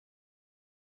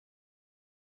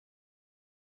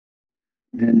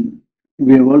Then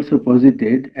we have also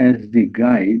posited as the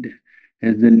guide,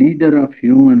 as the leader of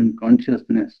human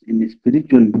consciousness in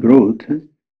spiritual growth,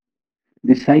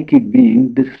 the psychic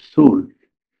being, the soul,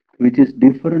 which is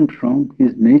different from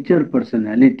his nature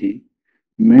personality,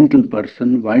 mental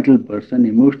person, vital person,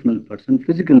 emotional person,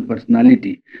 physical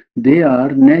personality. They are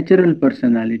natural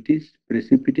personalities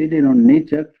precipitated on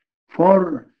nature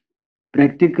for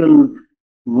practical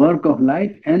work of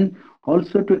life and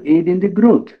also to aid in the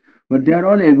growth. But they are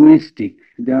all egoistic.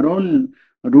 They are all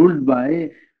ruled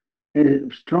by a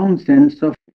strong sense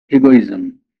of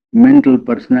egoism. Mental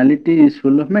personality is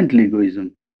full of mental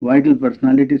egoism. Vital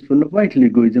personality is full of vital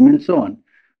egoism, and so on.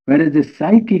 Whereas the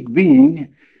psychic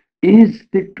being is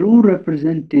the true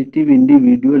representative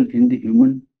individual in the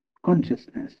human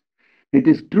consciousness. It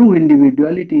is true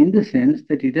individuality in the sense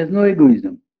that it has no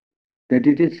egoism, that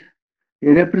it is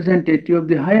a representative of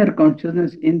the higher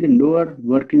consciousness in the lower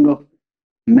working of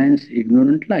man's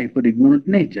ignorant life or ignorant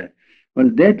nature.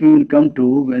 Well, that we will come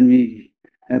to when we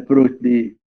approach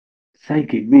the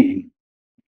psychic being.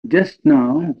 Just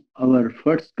now, our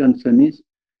first concern is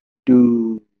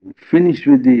to finish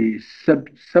with the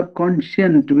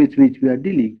subconscious with which we are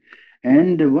dealing.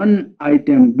 And one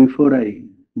item before I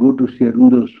go to Sri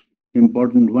Aurobindo's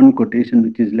important one quotation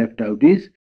which is left out is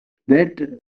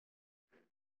that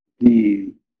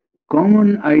the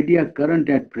common idea current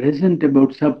at present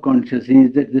about subconscious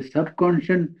is that the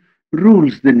subconscious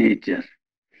rules the nature.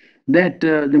 That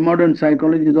the modern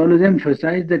psychology has always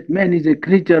emphasized that man is a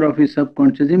creature of his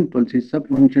subconscious impulse, his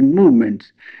subconscious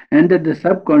movements, and that the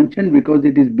subconscious, because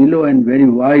it is below and very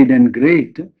wide and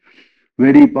great,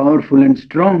 very powerful and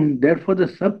strong, therefore the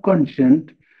subconscious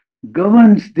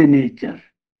governs the nature.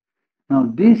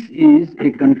 Now, this is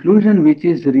a conclusion which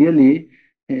is really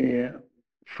uh,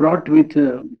 fraught with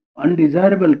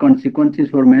undesirable consequences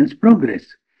for man's progress.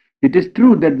 It is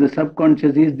true that the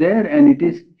subconscious is there, and it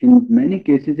is in many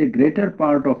cases a greater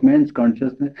part of man's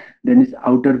consciousness than his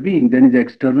outer being, than his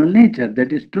external nature.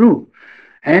 That is true.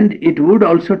 And it would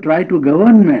also try to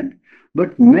govern man.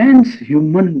 But man's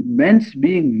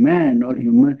being man or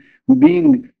human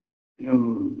being,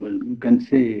 you can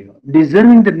say,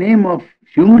 deserving the name of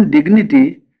human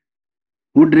dignity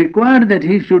would require that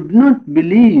he should not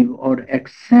believe or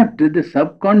accept that the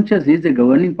subconscious is a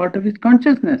governing part of his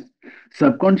consciousness.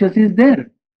 Subconscious is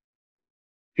there.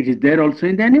 It is there also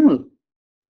in the animal.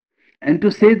 And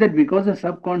to say that because the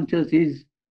subconscious is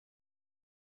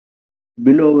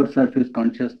below our surface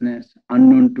consciousness,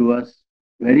 unknown to us,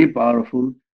 very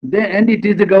powerful, and it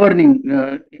is the governing,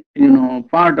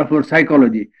 part of our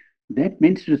psychology. That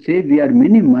means to say we are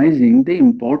minimizing the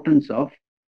importance of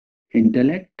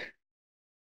intellect,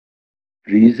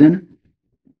 reason,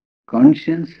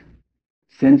 conscience,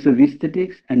 sense of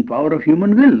aesthetics, and power of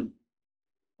human will.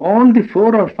 All the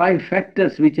four or five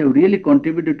factors which have really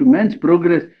contributed to man's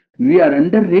progress, we are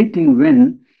underrating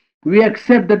when we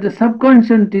accept that the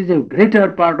subconscious is a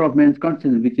greater part of man's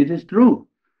consciousness, which it is true.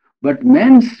 But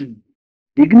man's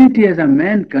dignity as a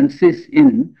man consists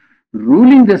in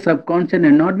ruling the subconscious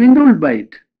and not being ruled by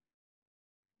it.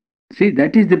 See,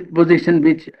 that is the position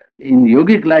which in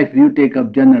yogic life you take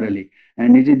up generally.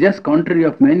 And it is just contrary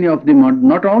of many of the,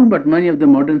 not all, but many of the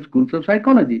modern schools of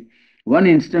psychology. One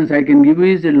instance I can give you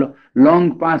is a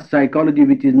long past psychology,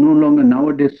 which is no longer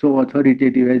nowadays so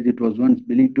authoritative as it was once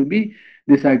believed to be,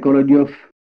 the psychology of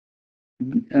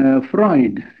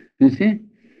Freud. You see?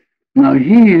 Now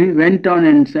he went on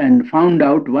and found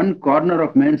out one corner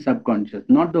of man's subconscious,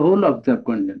 not the whole of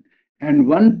subconscious. And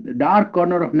one dark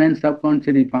corner of man's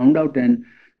subconscious he found out and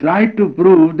tried to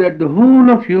prove that the whole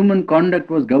of human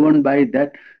conduct was governed by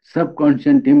that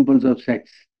subconscious impulse of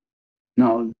sex.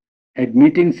 Now,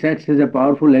 admitting sex as a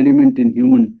powerful element in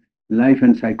human life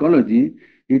and psychology,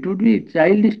 it would be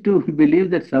childish to believe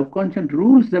that subconscious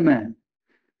rules the man.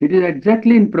 It is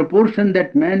exactly in proportion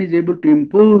that man is able to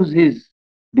impose his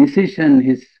decision,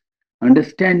 his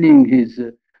understanding, his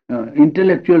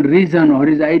intellectual reason, or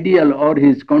his ideal, or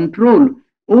his control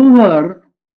over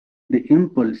the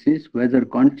impulses, whether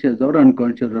conscious or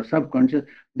unconscious or subconscious,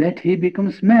 that he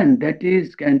becomes man. That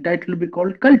is entitled to be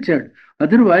called cultured.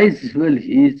 Otherwise, well,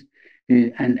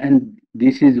 and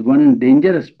this is one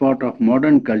dangerous part of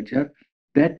modern culture,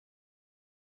 that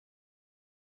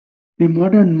the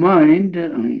modern mind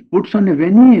puts on a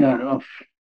veneer of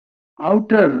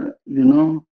outer,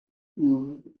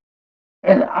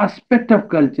 an aspect of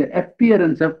culture,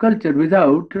 appearance of culture,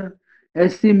 without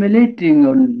assimilating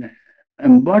or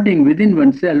embodying within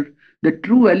oneself the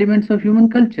true elements of human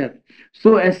culture.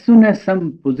 So, as soon as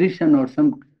some position or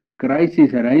some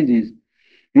crisis arises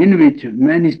in which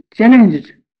man is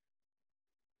challenged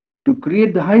to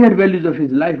create the higher values of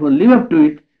his life or live up to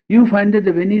it, you find that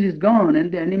the veneer is gone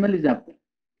and the animal is up.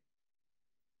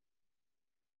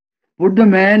 Put the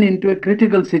man into a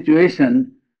critical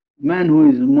situation, man who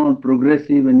is more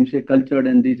progressive, and you say cultured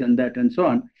and this and that and so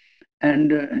on,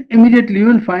 and immediately you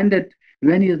will find that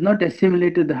when he has not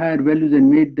assimilated the higher values and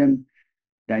made them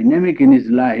dynamic in his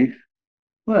life,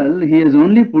 well, he has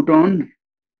only put on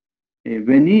a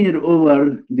veneer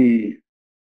over the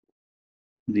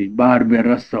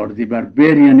barbarous or the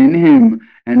barbarian in him,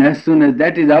 and as soon as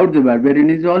that is out, the barbarian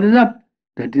is always up.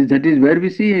 That is where we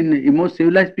see in most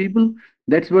civilized people.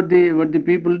 That's what the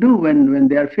people do when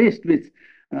they are faced with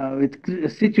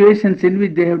situations in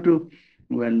which they have to,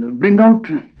 well, bring out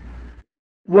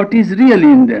what is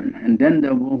really in them, and then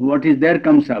what is there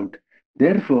comes out.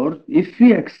 Therefore, if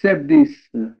we accept this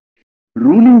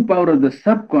ruling power of the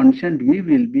subconscious, we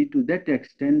will be to that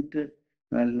extent,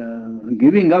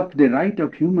 giving up the right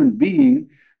of human being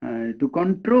to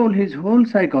control his whole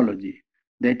psychology.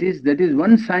 That is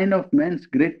one sign of man's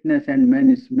greatness and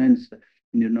man's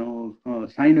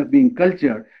sign of being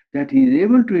cultured, that he is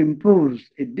able to impose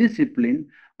a discipline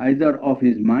either of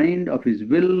his mind, of his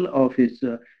will, of his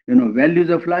values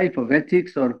of life, of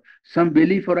ethics, or some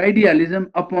belief or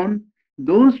idealism upon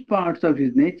those parts of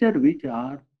his nature which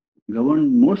are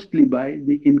governed mostly by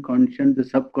the inconscient, the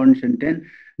subconscious, and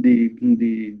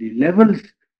the levels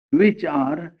which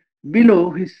are below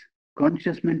his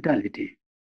conscious mentality.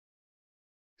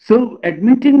 So,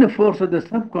 admitting the force of the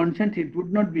subconscious, it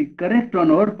would not be correct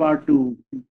on our part to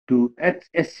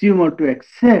assume or to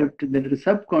accept that the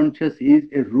subconscious is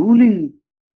a ruling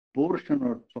portion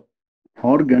or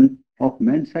organ of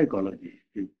man's psychology.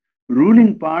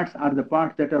 Ruling parts are the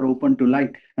parts that are open to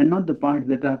light and not the parts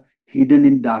that are hidden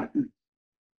in darkness.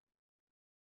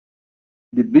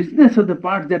 The business of the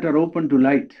parts that are open to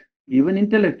light, even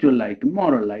intellectual light,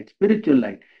 moral light, spiritual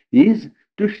light, is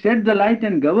to shed the light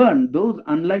and govern those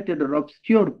unlighted or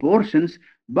obscure portions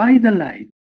by the light,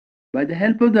 by the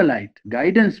help of the light.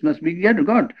 Guidance must be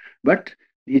got, but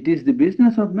it is the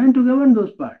business of man to govern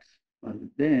those parts. Well,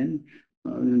 then,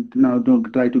 now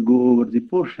don't try to go over the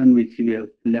portion which we have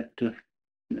left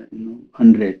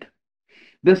unread.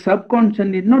 The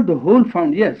subconscious is not the whole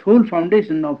whole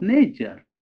foundation of nature.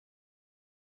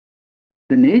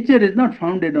 The nature is not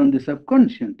founded on the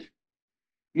subconscious.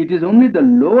 It is only the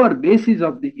lower basis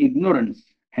of the ignorance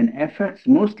and affects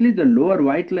mostly the lower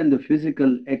vital and the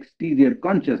physical exterior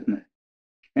consciousness.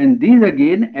 And these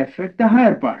again affect the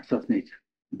higher parts of nature.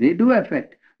 They do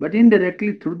affect, but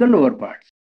indirectly through the lower parts.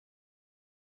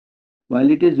 While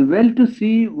it is well to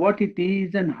see what it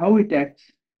is and how it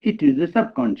acts, it is the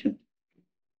subconscious.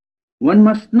 One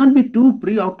must not be too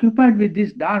preoccupied with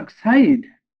this dark side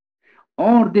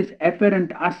or this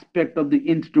apparent aspect of the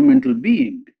instrumental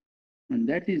being. And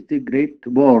that is the great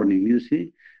warning, you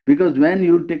see. Because when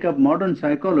you take up modern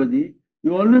psychology,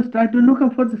 you always try to look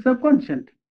up for the subconscious.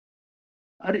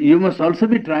 Or you must also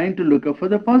be trying to look up for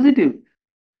the positive,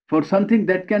 for something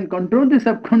that can control the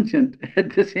subconscious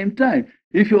at the same time.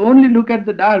 If you only look at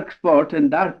the dark spot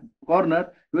and dark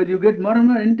corner, where you get more and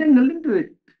more entangled into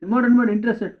it, more and more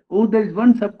interested. Oh, there is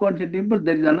one subconscious impulse,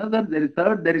 there is another, there is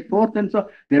third, there is fourth, and so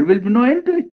there will be no end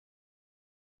to it.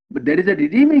 But there is a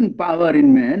redeeming power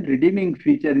in man, redeeming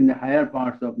feature in the higher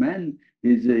parts of man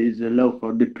is a love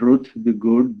for the truth, the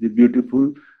good, the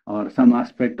beautiful, or some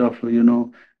aspect of,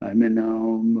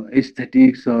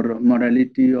 aesthetics or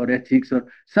morality or ethics or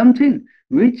something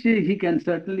which he can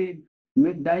certainly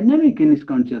make dynamic in his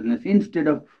consciousness instead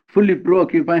of fully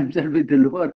preoccupy himself with the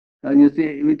lower,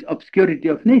 with obscurity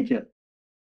of nature.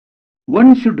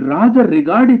 One should rather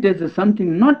regard it as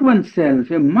something not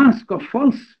oneself, a mask of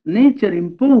false nature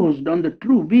imposed on the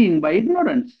true being by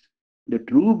ignorance. The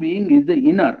true being is the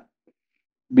inner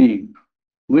being,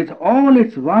 with all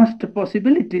its vast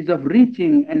possibilities of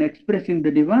reaching and expressing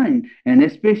the divine, and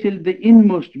especially the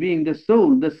inmost being, the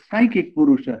soul, the psychic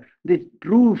Purusha, the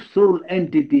true soul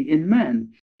entity in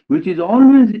man, which is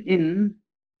always in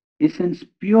essence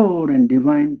pure and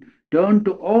divine, turned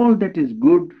to all that is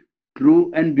good,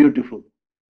 true, and beautiful.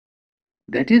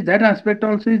 That aspect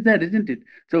also is there, isn't it?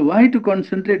 So why to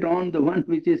concentrate on the one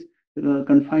which is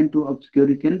confined to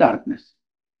obscurity and darkness?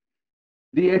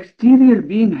 The exterior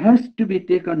being has to be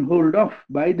taken hold of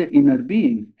by the inner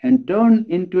being and turned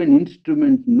into an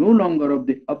instrument no longer of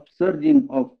the upsurging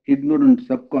of ignorant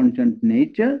subconscious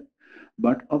nature,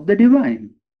 but of the divine.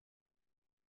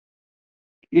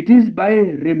 It is by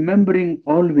remembering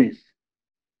always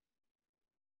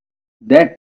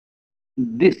that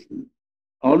this,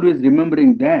 always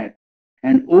remembering that,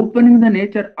 and opening the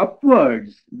nature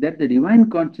upwards, that the divine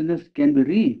consciousness can be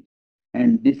reached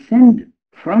and descend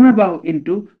from above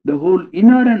into the whole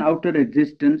inner and outer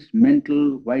existence,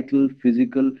 mental, vital,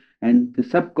 physical, and the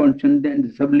subconscious and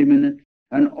the subliminal,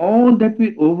 and all that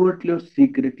we overtly or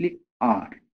secretly are.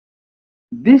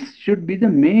 This should be the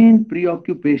main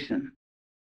preoccupation.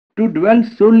 To dwell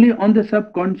solely on the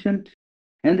subconscious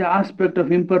and the aspect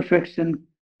of imperfection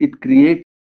it creates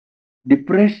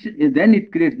depression, then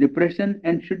it creates depression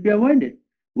and should be avoided.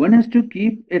 One has to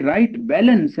keep a right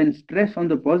balance and stress on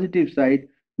the positive side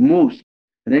most,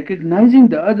 recognizing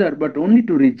the other but only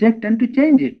to reject and to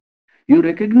change it. You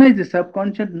recognize the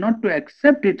subconscious not to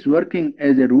accept its working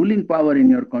as a ruling power in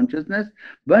your consciousness,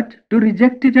 but to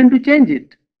reject it and to change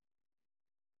it.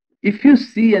 If you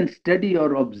see and study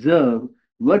or observe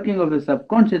working of the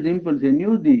subconscious impulse in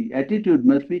you, the attitude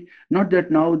must be not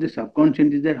that now the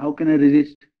subconscious is there, how can I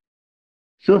resist?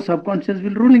 So subconscious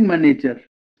will ruling my nature.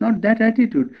 Not that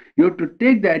attitude. You have to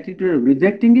take the attitude of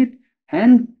rejecting it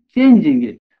and changing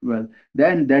it. Well,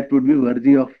 then that would be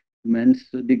worthy of man's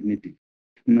dignity.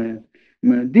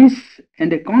 This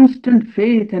and a constant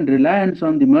faith and reliance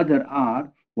on the mother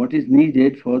are what is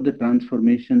needed for the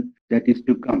transformation that is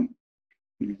to come.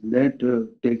 That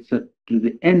takes us to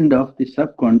the end of the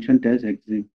subconscious as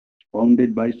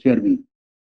expounded by Sherwin.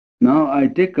 Now I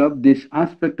take up this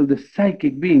aspect of the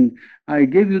psychic being. I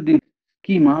gave you the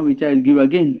schema, which I'll give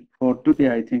again for today.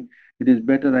 I think it is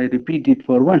better I repeat it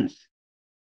for once.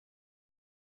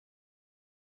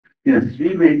 Yes,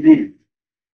 we made this.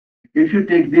 If you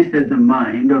take this as the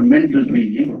mind or mental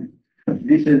being,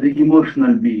 this is the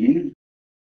emotional being,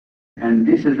 and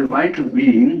this is the vital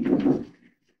being,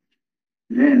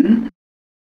 then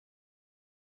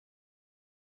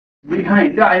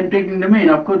behind, I am taking the main,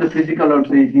 of course the physical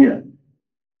also is here.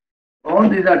 All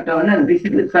these are turned and this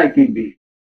is the psychic being.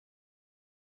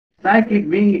 Psychic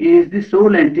being is the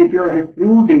soul entity or a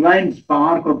true divine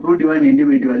spark or true divine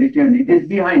individuality, and it is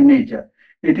behind nature.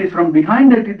 It is from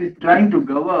behind that it is trying to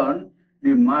govern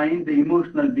the mind, the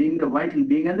emotional being, the vital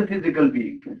being, and the physical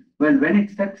being. Well, when it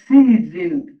succeeds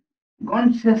in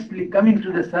consciously coming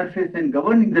to the surface and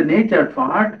governing the nature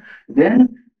part,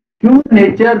 then human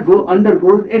nature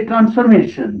undergoes a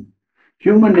transformation.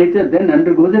 Human nature then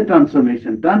undergoes a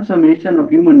transformation. Transformation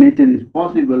of human nature is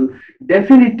possible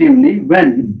definitively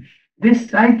when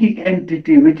this psychic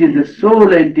entity, which is the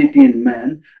soul entity in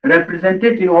man,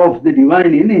 representative of the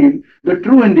divine in him, the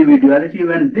true individuality,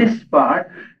 when this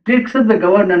part takes up the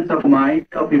governance of mind,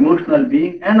 of emotional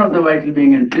being, and of the vital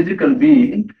being and physical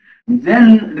being,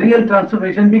 then real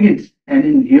transformation begins. And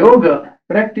in yoga,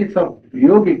 practice of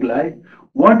yogic life,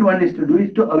 what one is to do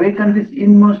is to awaken this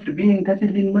inmost being that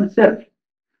is in oneself.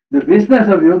 The business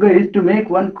of yoga is to make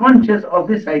one conscious of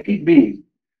the psychic being.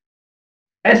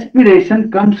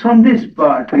 Aspiration comes from this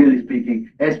part, really speaking.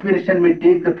 Aspiration may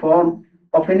take the form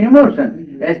of an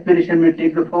emotion. Aspiration may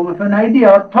take the form of an idea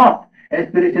or thought.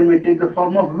 Aspiration may take the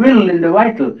form of will in the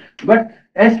vital. But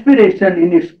aspiration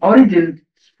in its origin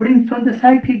springs from the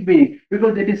psychic being,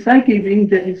 because it is psychic being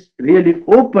that is really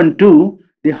open to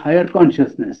the higher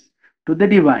consciousness, to the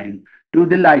divine, to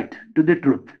the light, to the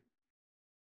truth.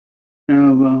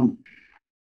 Now,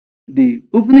 the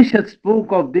Upanishad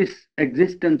spoke of this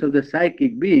existence of the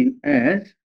psychic being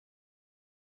as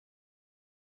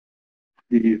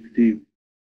the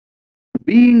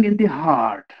being in the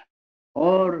heart,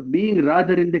 or being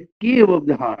rather in the cave of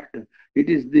the heart. It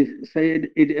is this said.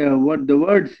 What the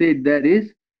word said there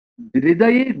is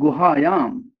Hridaye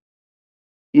Guhayam,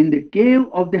 in the cave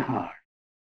of the heart.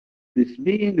 This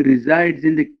being resides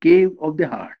in the cave of the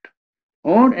heart,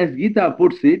 or as Gita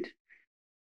puts it,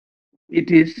 it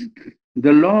is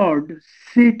the Lord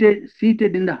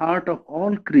seated in the heart of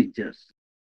all creatures.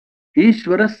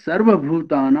 Ishvara Sarva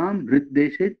Bhutanam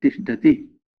Hriddeshe Tishtati.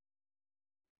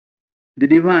 The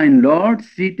Divine Lord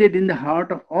seated in the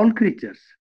heart of all creatures.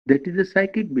 That is the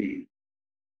psychic being.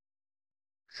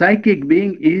 Psychic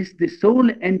being is the sole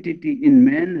entity in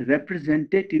man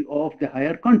representative of the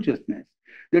higher consciousness,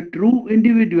 the true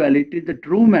individuality, the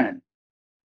true man.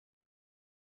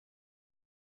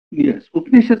 Yes,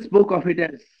 Upanishad spoke of it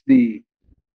as the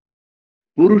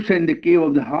Purusha in the cave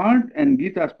of the heart, and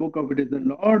Gita spoke of it as the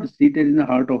Lord seated in the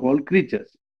heart of all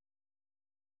creatures.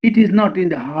 It is not in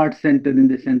the heart center in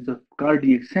the sense of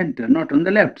cardiac center, not on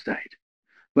the left side,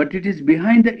 but it is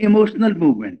behind the emotional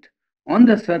movement. On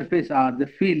the surface are the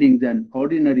feelings and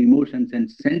ordinary emotions and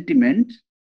sentiments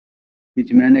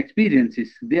which man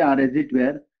experiences. They are, as it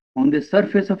were, on the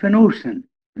surface of an ocean.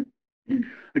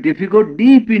 But if you go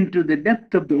deep into the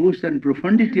depth of the ocean,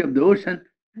 profundity of the ocean,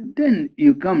 then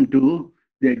you come to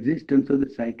the existence of the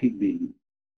psychic being.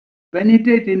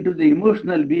 Penetrate into the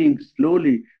emotional being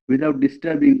slowly without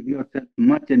disturbing yourself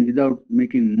much and without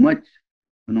making much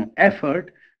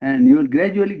effort, and you will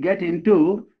gradually get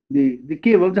into the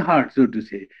cave of the heart, so to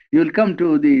say. You will come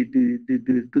to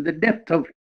to the depth of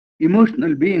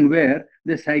emotional being where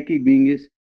the psychic being is,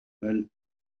 well,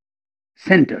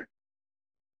 centered.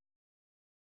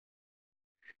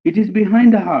 It is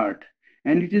behind the heart,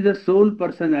 and it is the sole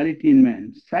personality in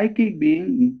man. Psychic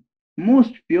being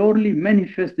most purely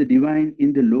manifests the divine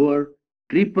in the lower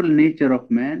triple nature of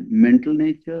man: mental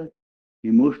nature,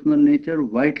 emotional nature,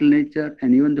 vital nature,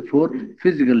 and even the fourth,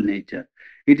 physical nature.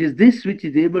 It is this which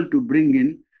is able to bring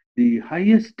in the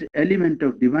highest element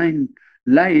of divine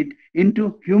light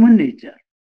into human nature.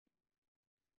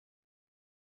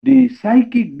 The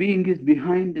psychic being is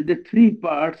behind the three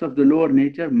parts of the lower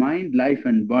nature: mind, life,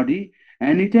 and body,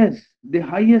 and it has the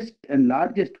highest and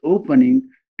largest opening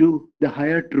to the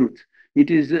higher truth.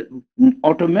 It is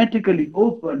automatically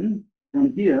open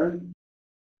from here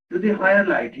to the higher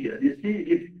light here. You see,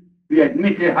 if we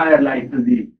admit a higher light to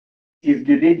the, if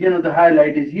the region of the higher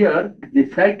light is here, the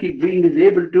psychic being is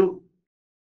able to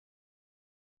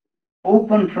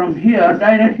open from here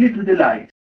directly to the light.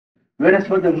 Whereas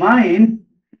for the mind,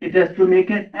 it has to make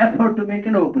an effort to make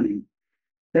an opening.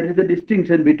 That is the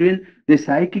distinction between the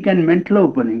psychic and mental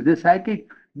openings. The psychic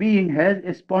being has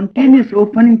a spontaneous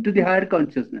opening to the higher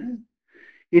consciousness.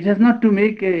 It has not to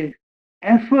make a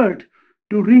effort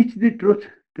to reach the truth,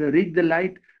 to reach the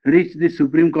light, reach the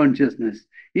supreme consciousness.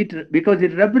 It, because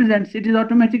it represents, it is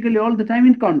automatically all the time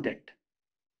in contact.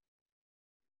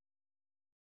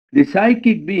 The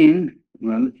psychic being,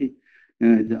 well,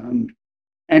 and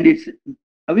its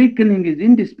awakening is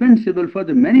indispensable for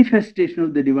the manifestation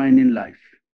of the divine in life.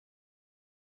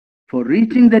 For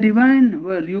reaching the divine,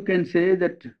 well, you can say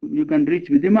that you can reach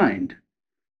with the mind.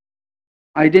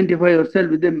 Identify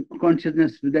yourself with the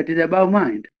consciousness that is above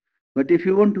mind. But if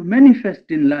you want to manifest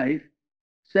in life,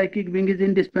 psychic being is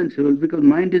indispensable, because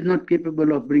mind is not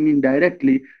capable of bringing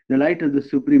directly the light of the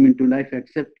Supreme into life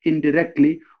except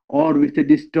indirectly or with a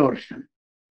distortion,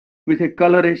 with a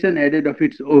coloration added of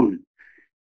its own.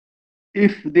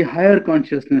 If the higher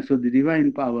consciousness or the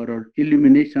divine power or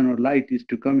illumination or light is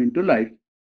to come into life,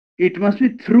 it must be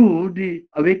through the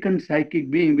awakened psychic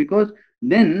being, because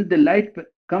then the light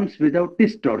comes without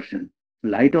distortion.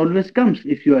 Light always comes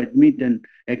if you admit and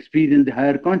experience the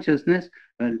higher consciousness.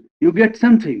 Well, you get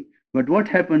something. But what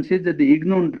happens is that the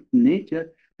ignorant nature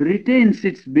retains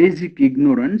its basic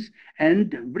ignorance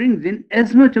and brings in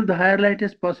as much of the higher light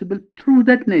as possible through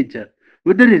that nature,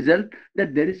 with the result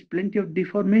that there is plenty of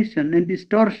deformation and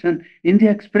distortion in the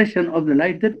expression of the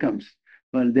light that comes.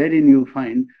 Well, therein you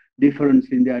find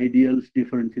difference in the ideals,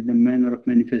 difference in the manner of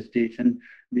manifestation,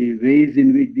 the ways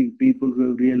in which the people who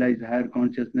have realized higher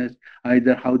consciousness,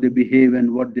 either how they behave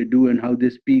and what they do and how they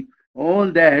speak,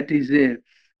 all that is the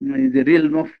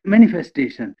realm of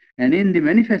manifestation. And in the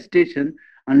manifestation,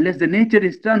 unless the nature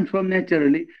is transformed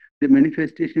naturally, the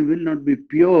manifestation will not be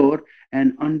pure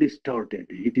and undistorted.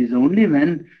 It is only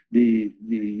when the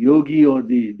yogi or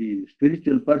the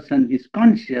spiritual person is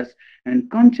conscious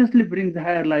and consciously brings the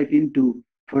higher light into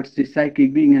first the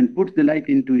psychic being and puts the light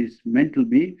into his mental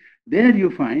being, there you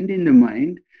find in the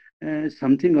mind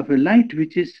something of a light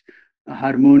which is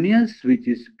harmonious, which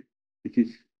is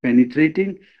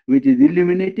penetrating, which is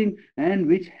illuminating, and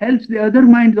which helps the other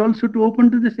minds also to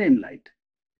open to the same light.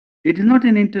 It is not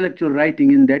an intellectual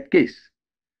writing in that case,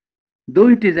 though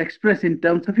it is expressed in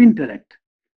terms of intellect.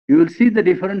 You will see the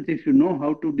difference if you know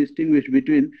how to distinguish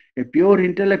between a pure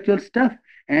intellectual stuff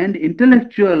and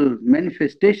intellectual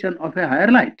manifestation of a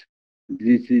higher light.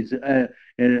 This is a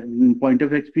point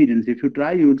of experience. If you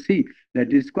try, you will see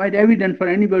that it's quite evident for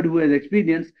anybody who has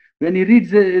experience. When he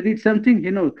reads something,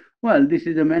 he knows, well, this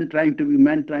is a man trying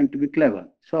to be clever.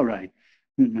 It's all right.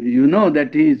 You know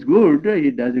that he is good,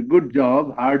 he does a good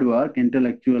job, hard work,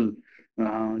 intellectual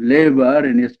labor,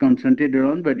 and is concentrated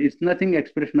on, but it's nothing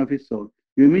expression of his soul.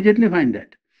 You immediately find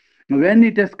that. When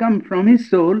it has come from his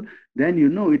soul, then you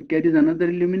know it carries another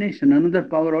illumination, another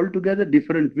power altogether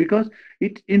different, because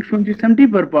it influences some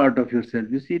deeper part of yourself.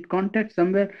 You see, it contacts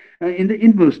somewhere in the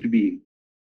inmost being.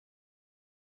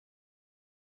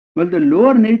 Well, the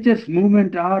lower nature's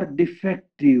movement are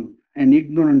defective and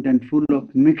ignorant and full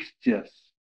of mixtures,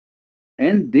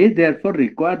 and they therefore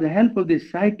require the help of the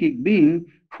psychic being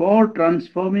for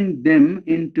transforming them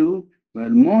into, well,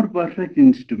 more perfect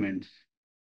instruments.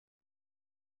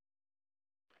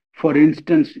 For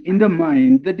instance, in the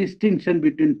mind, the distinction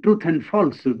between truth and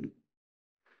falsehood,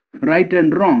 right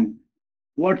and wrong,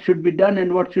 what should be done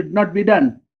and what should not be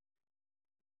done,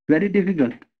 very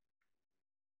difficult.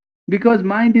 Because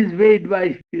mind is weighed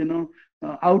by,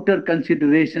 outer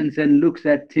considerations and looks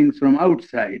at things from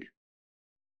outside.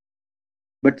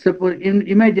 But suppose,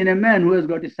 imagine a man who has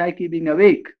got his psyche being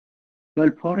awake.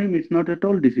 Well, for him, it's not at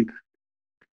all difficult.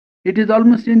 It is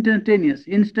almost instantaneous,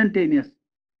 instantaneous.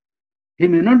 He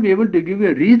may not be able to give you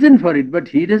a reason for it, but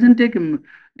he doesn't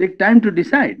take time to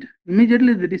decide.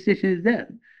 Immediately the decision is there.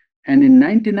 And in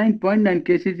 99.9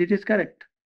 cases, it is correct.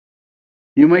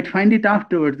 You might find it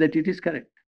afterwards that it is correct.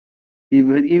 If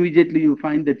immediately you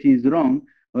find that he is wrong,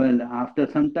 well, after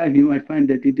some time you might find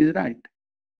that it is right.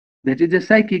 That is a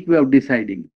psychic way of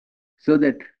deciding. So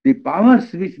that the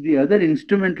powers which the other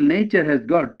instrumental nature has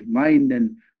got, mind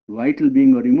and vital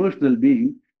being or emotional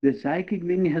being, the psychic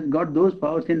being has got those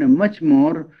powers in a much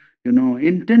more,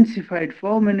 intensified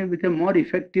form and with a more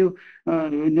effective,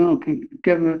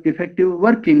 effective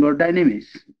working or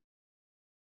dynamics.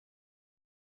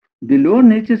 The lower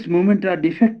nature's movements are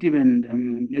defective,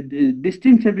 and the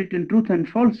distinction between truth and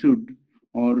falsehood,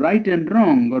 or right and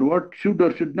wrong, or what should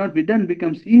or should not be done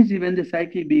becomes easy when the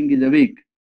psychic being is awake.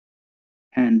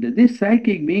 And this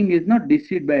psychic being is not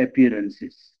deceived by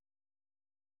appearances.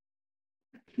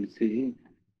 You see,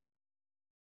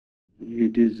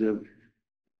 it is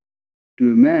to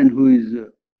a man who is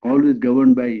always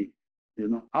governed by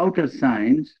outer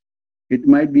signs, it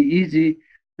might be easy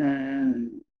uh,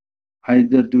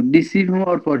 either to deceive him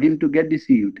or for him to get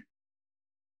deceived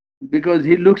because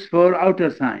he looks for outer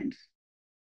signs.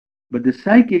 But the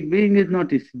psychic being is not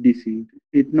deceived.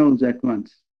 It knows at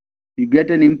once. You get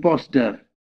an impostor,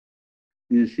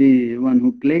 you see, one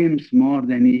who claims more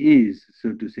than he is,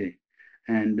 so to say.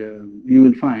 And you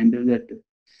will find that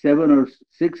 7 or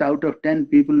 6 out of 10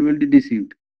 people will be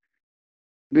deceived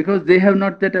because they have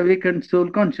not that awakened soul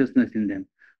consciousness in them.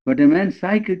 But a man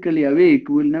psychically awake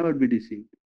will never be deceived.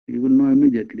 He will know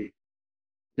immediately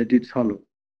that it's hollow.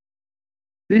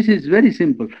 This is very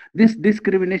simple. This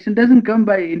discrimination doesn't come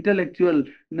by intellectual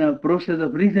process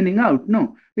of reasoning out.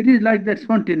 No, it is like that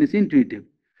spontaneous, intuitive.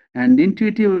 And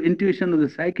intuition of the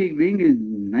psychic being is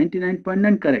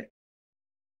 99.9 correct.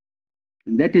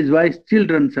 And that is why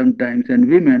children sometimes and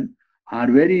women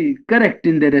are very correct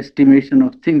in their estimation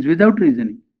of things without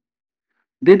reasoning.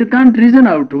 They can't reason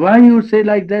out why you say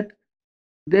like that.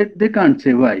 They can't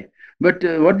say why. But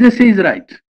what they say is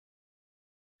right.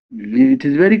 It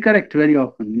is very correct very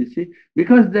often, you see,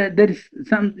 because there is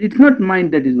some, it's not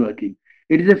mind that is working.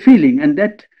 It is a feeling, and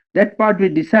that part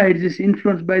which decides is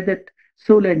influenced by that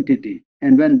soul entity.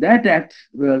 And when that acts,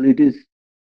 well, it is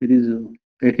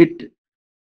a hit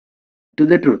to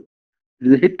the truth. It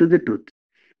is a hit to the truth.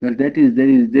 Well, there is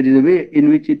a way in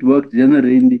which it works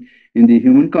generally in the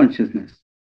human consciousness.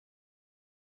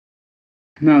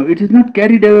 Now, it is not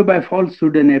carried away by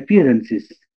falsehood and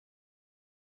appearances.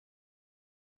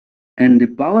 And the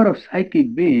power of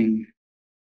psychic being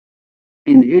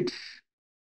in its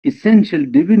essential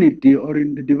divinity or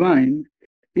in the divine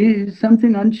is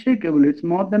something unshakable. It's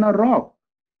more than a rock.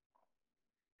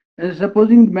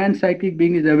 Supposing man's psychic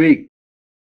being is awake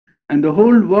and the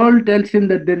whole world tells him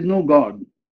that there is no God,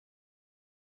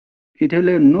 it will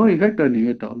have no effect on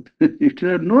him at all. It will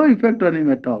have no effect on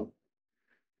him at all.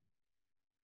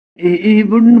 He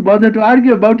wouldn't bother to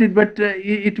argue about it, but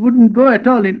it wouldn't go at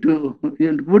all into,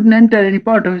 it wouldn't enter any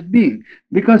part of his being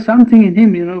because something in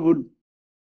him,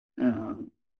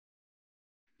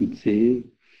 would say,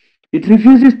 it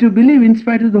refuses to believe in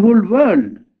spite of the whole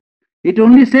world. It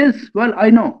only says, well, I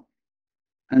know.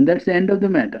 And that's the end of the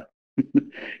matter.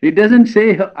 It doesn't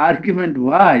say argument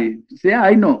why. Say,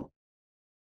 I know.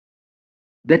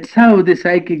 That's how the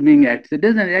psychic being acts. It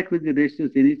doesn't act with the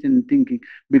ratiocination and thinking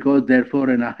because, therefore,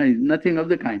 and I, nothing of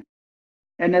the kind.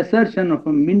 An assertion of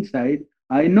a mean side,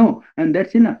 I know, and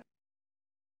that's enough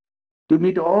to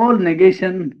meet all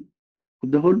negation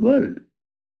of the whole world.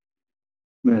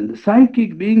 Well, the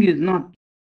psychic being is not,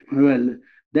 well,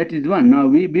 that is one. Now,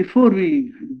 before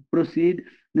we proceed,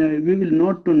 we will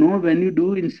note to know when you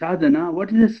do in sadhana,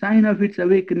 what is the sign of its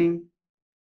awakening?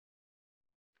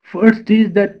 First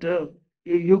is that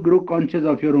you grow conscious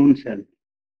of your own self.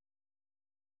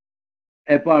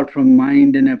 Apart from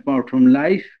mind and apart from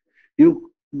life,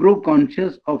 you grow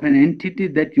conscious of an entity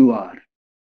that you are.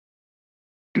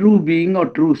 True being or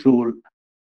true soul,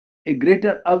 a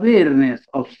greater awareness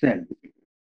of self.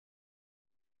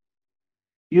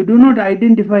 You do not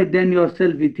identify then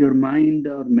yourself with your mind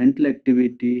or mental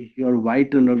activity, your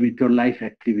vital or with your life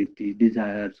activity,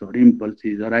 desires or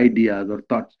impulses or ideas or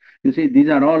thoughts. You see, these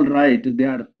are all right, they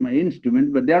are my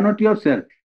instruments, but they are not yourself.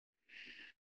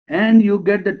 And you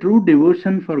get the true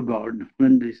devotion for God.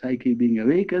 When the psyche being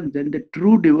awakens, then the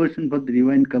true devotion for the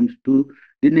divine comes to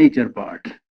the nature part.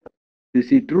 You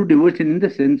see, true devotion in the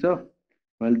sense of,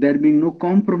 well, there being no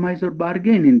compromise or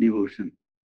bargain in devotion.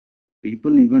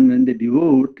 People, even when they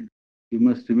devote, You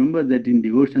must remember that in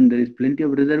devotion there is plenty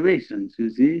of reservations. You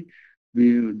see,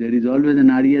 there is always an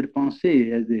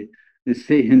arrière-pensée, as they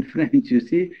say in French. You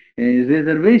see, a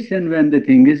reservation when the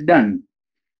thing is done,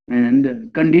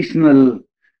 and conditional,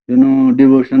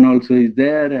 devotion also is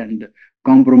there, and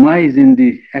compromise in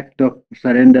the act of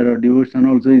surrender or devotion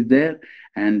also is there,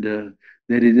 and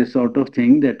there is a sort of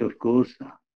thing that, of course,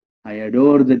 I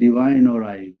adore the divine or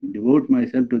I devote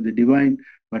myself to the divine,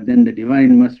 but then the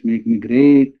divine must make me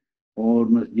great, or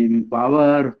must give me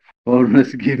power, or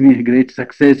must give me a great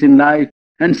success in life,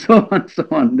 and so on, so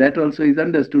on. That also is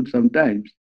understood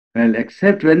sometimes. Well,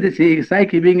 except when the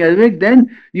psyche being awake,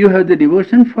 then you have the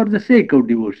devotion for the sake of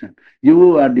devotion.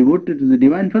 You are devoted to the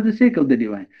divine for the sake of the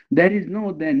divine. There is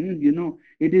no, then,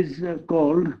 it is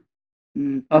called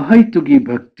ahaituki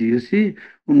bhakti, you see,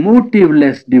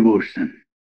 motiveless devotion.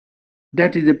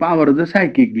 That is the power of the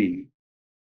psychic being.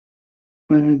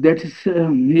 That is,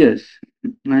 yes.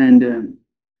 And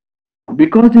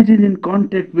because it is in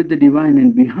contact with the divine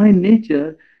and behind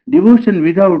nature, devotion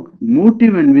without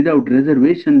motive and without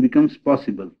reservation becomes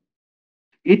possible.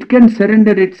 It can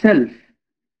surrender itself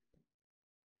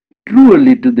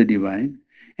truly to the divine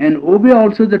and obey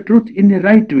also the truth in the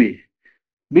right way.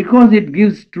 Because it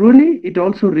gives truly, it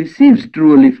also receives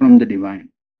truly from the divine.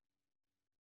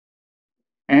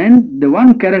 And the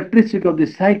one characteristic of the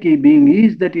psychic being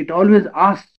is that it always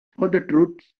asks for the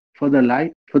truth, for the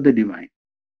light, for the divine.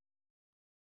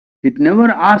 It never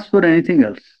asks for anything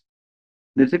else.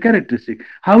 That's a characteristic.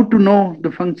 How to know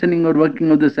the functioning or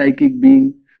working of the psychic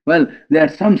being? Well, there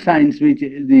are some signs which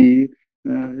the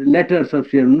letters of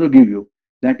Sri Aurobindo give you.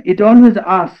 That it always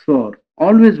asks for,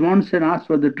 always wants and asks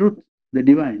for the truth, the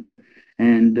divine.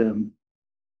 And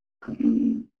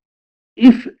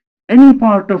if any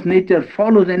part of nature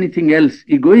follows anything else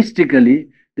egoistically,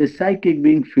 the psychic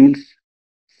being feels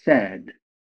sad,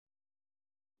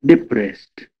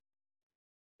 depressed.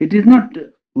 It is not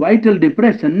vital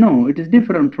depression, no, it is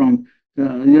different from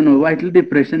vital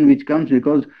depression which comes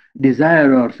because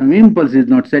desire or some impulse is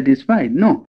not satisfied.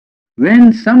 No,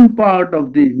 when some part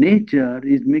of the nature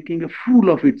is making a fool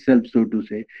of itself, so to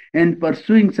say, and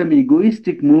pursuing some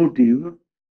egoistic motive,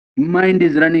 mind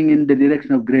is running in the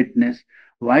direction of greatness,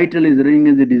 vital is running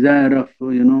in the desire of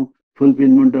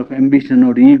fulfillment of ambition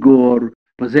or ego or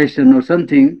possession or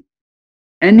something,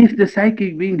 and if the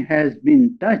psychic being has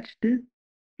been touched,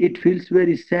 it feels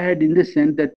very sad in the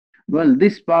sense that, well,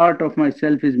 this part of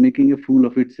myself is making a fool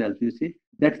of itself, you see.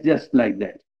 That's just like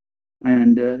that.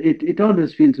 And it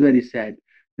always feels very sad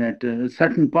that a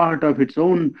certain part of its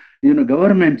own,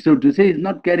 government, so to say, is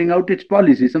not carrying out its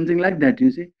policy, something like that, you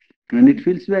see. And it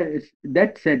feels very,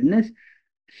 that sadness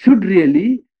should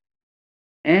really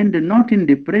end not in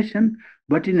depression,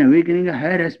 but in awakening a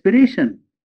higher aspiration.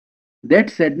 That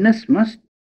sadness must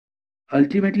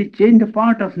ultimately change the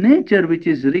part of nature which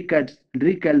is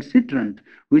recalcitrant,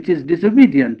 which is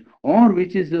disobedient, or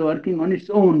which is working on its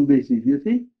own basis. You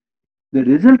see, the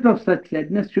result of such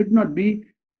sadness should not be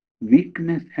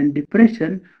weakness and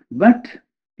depression, but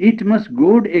it must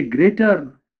goad a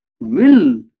greater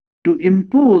will to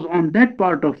impose on that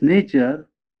part of nature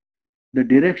the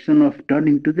direction of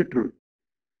turning to the truth,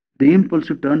 the impulse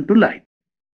to turn to light.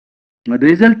 The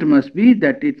result must be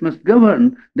that it must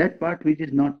govern that part which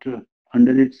is not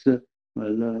under its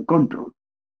control.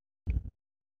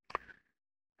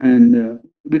 And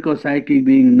because psychic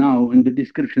being now, in the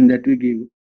description that we give,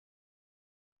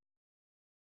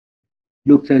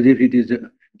 looks as if it is a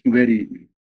very,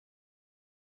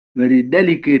 very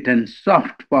delicate and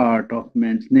soft part of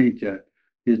man's nature,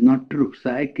 is not true.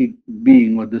 Psychic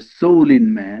being or the soul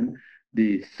in man,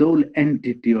 the soul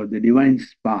entity or the divine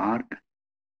spark,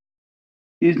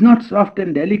 is not soft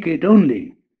and delicate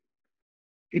only.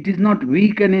 It is not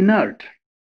weak and inert.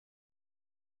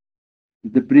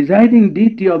 The presiding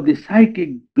deity of the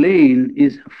psychic plane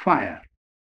is fire,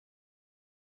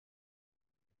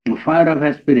 a fire of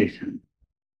aspiration.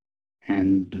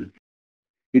 And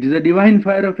it is a divine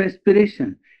fire of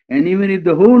aspiration. And even if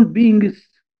the whole being is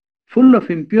full of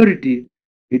impurity,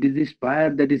 it is this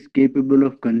fire that is capable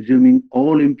of consuming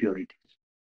all impurities.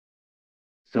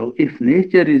 So if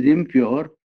nature is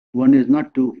impure, one is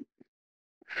not to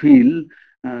feel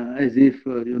as if,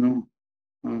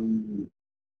 um,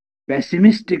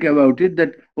 pessimistic about it,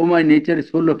 that, oh, my nature is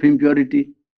full of impurity.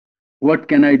 What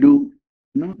can I do?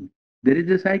 No. There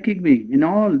is a psychic being in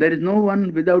all. There is no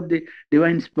one without the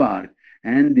divine spark.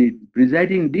 And the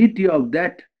presiding deity of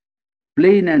that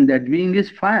plane and that being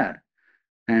is fire.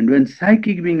 And when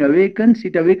psychic being awakens,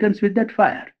 it awakens with that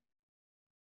fire.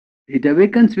 It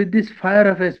awakens with this fire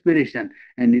of aspiration.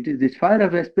 And it is this fire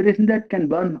of aspiration that can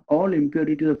burn all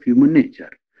impurities of human nature.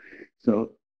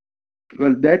 So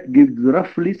Well, that gives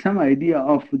roughly some idea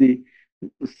of the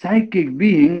psychic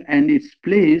being and its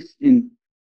place in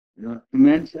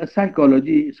man's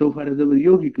psychology so far as our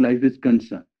yogic life is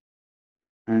concerned.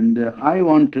 And I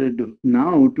wanted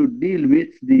now to deal with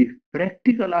the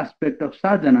practical aspect of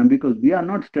sadhana because we are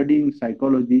not studying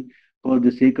psychology for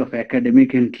the sake of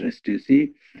academic interest. You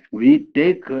see, we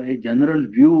take a general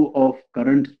view of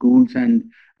current schools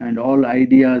and all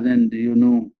ideas and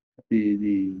the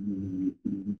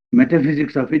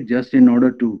metaphysics of it just in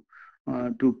order to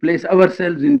place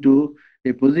ourselves into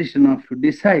a position of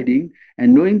deciding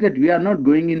and knowing that we are not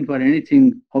going in for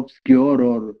anything obscure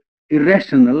or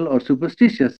irrational or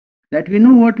superstitious, that we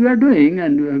know what we are doing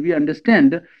and we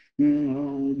understand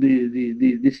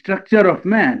the structure of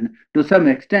man to some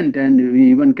extent, and we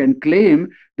even can claim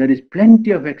there is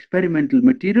plenty of experimental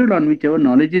material on which our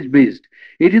knowledge is based.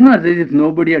 It is not as if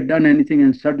nobody had done anything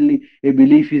and suddenly a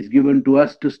belief is given to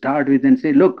us to start with and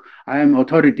say, look, I am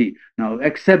authority, now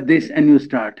accept this and you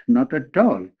start. Not at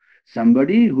all.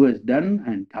 Somebody who has done,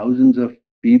 and thousands of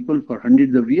people for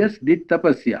hundreds of years did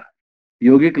tapasya,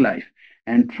 yogic life.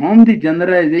 And from the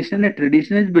generalization, a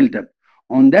tradition is built up.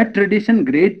 On that tradition,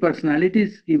 great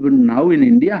personalities, even now in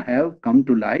India, have come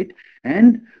to light.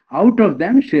 And out of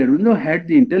them, Sri Aurobindo had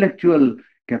the intellectual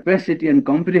capacity and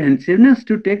comprehensiveness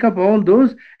to take up all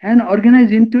those and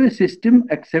organize into a system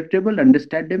acceptable,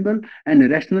 understandable, and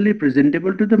rationally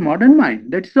presentable to the modern mind.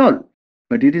 That's all.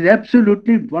 But it is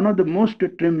absolutely one of the most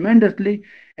tremendously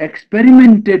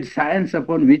experimented science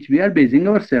upon which we are basing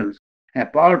ourselves.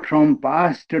 Apart from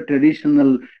past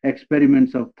traditional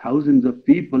experiments of thousands of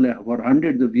people for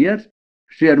hundreds of years,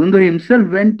 Sri Aurobindo himself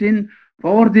went in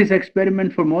for this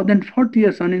experiment for more than 40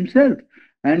 years on himself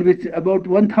and with about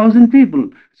 1,000 people.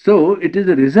 So it is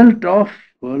a result of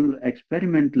well,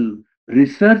 experimental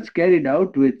research carried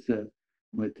out with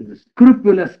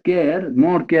scrupulous care,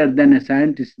 more care than a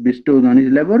scientist bestows on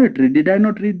his laboratory. Did I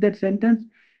not read that sentence?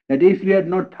 That if we had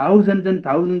not thousands and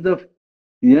thousands of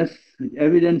yes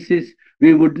evidences,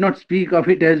 we would not speak of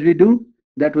it as we do.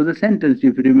 That was a sentence,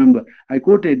 if you remember. I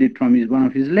quoted it from one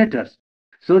of his letters.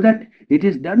 So that it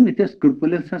is done with the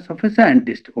scrupulousness of a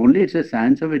scientist. Only it's a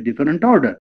science of a different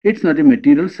order. It's not a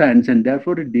material science, and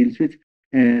therefore it deals with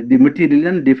the material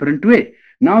in a different way.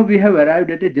 Now we have arrived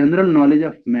at a general knowledge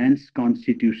of man's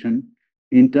constitution,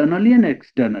 internally and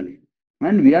externally.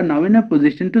 And we are now in a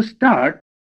position to start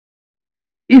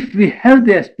if we have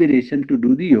the aspiration to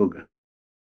do the yoga.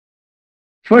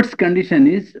 First condition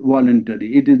is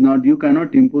voluntary. It is not, you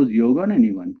cannot impose yoga on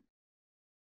anyone.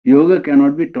 Yoga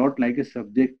cannot be taught like a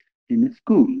subject in a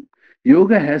school.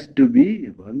 Yoga has to be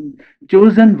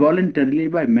chosen voluntarily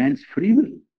by man's free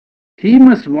will. He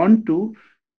must want to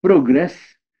progress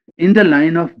in the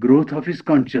line of growth of his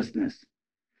consciousness.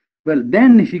 Well,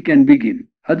 then he can begin.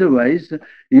 Otherwise,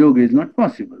 yoga is not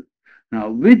possible.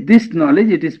 Now, with this knowledge,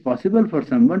 it is possible for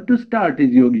someone to start his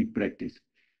yogic practice.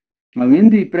 Now, in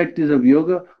the practice of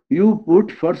yoga, you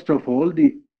put first of all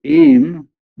the aim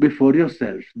before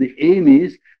yourself. The aim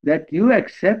is that you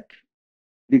accept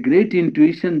the great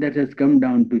intuition that has come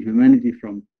down to humanity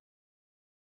from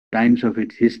times of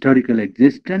its historical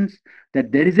existence,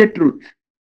 that there is a truth,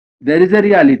 there is a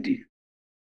reality,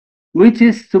 which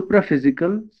is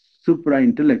supra-physical,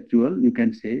 supra-intellectual, you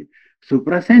can say,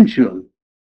 supra-sensual.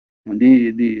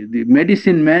 The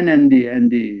medicine man and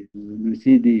the you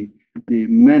see the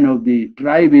men of the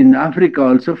tribe in Africa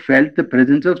also felt the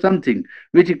presence of something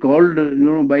which he called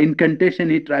by incantation.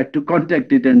 He tried to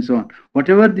contact it and so on.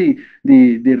 Whatever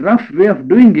the rough way of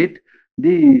doing it,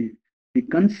 the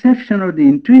conception or the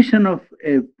intuition of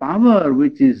a power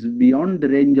which is beyond the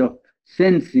range of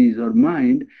senses or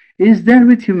mind is there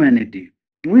with humanity.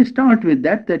 We start with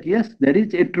that yes, there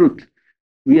is a truth.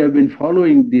 We have been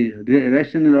following the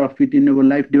rationale of it in our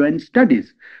Life Divine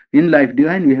studies. In Life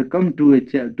Divine, we have come to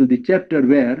the chapter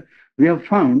where we have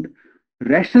found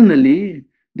rationally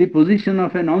the position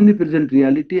of an omnipresent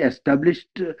reality established,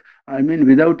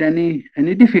 without any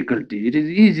difficulty. It is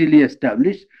easily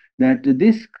established that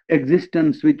this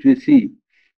existence which we see,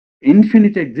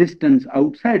 infinite existence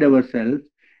outside ourselves,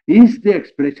 is the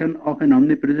expression of an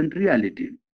omnipresent reality.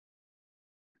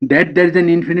 That there is an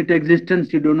infinite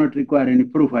existence, you do not require any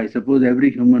proof. I suppose every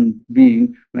human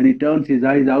being, when he turns his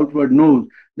eyes outward, knows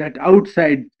that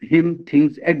outside him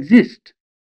things exist.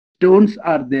 Stones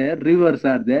are there, rivers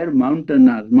are there,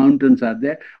 mountains are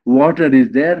there, water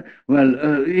is there. Well,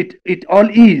 it all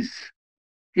is.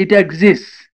 It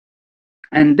exists.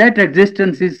 And that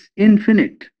existence is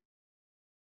infinite.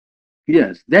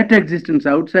 Yes, that existence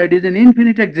outside is an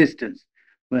infinite existence.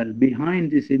 Well,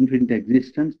 behind this infinite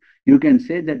existence, you can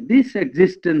say that this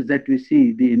existence that we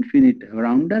see, the infinite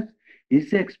around us, is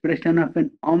the expression of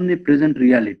an omnipresent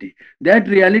reality. That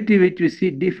reality which we see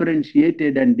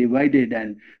differentiated and divided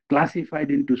and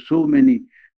classified into so many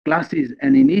classes,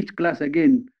 and in each class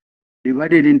again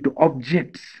divided into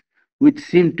objects which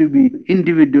seem to be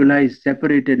individualized,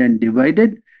 separated, and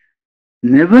divided,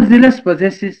 nevertheless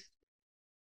possesses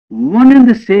one and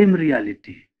the same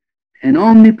reality, an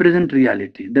omnipresent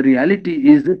reality. The reality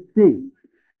is the same,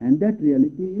 and that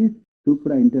reality is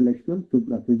supra intellectual,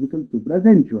 supra physical, supra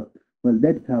sensual. Well,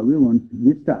 that's how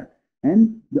we start.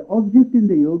 And the object in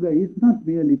the yoga is not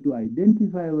merely to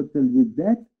identify ourselves with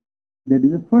that. That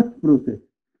is the first process,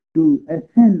 to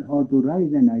ascend or to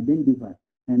rise and identify.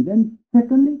 And then,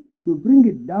 secondly, to bring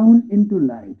it down into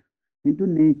life, into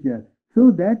nature,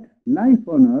 so that life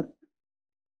on earth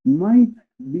might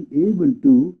be able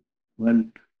to, well,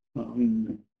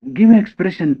 give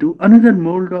expression to another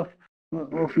mold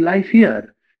of life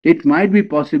here. It might be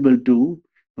possible to,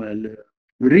 well,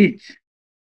 reach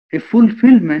a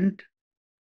fulfillment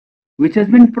which has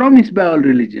been promised by all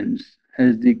religions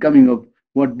as the coming of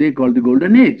what they call the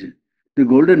golden age. The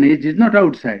golden age is not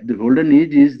outside. The golden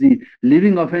age is the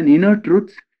living of an inner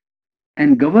truth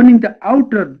and governing the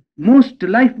outermost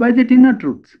life by that inner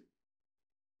truth.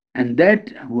 And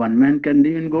that one man can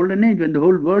live in golden age when the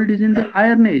whole world is in the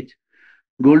iron age.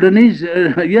 Golden age,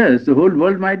 yes, the whole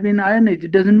world might be in iron age,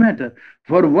 it doesn't matter.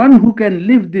 For one who can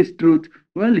live this truth,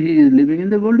 well, he is living in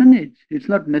the golden age. It's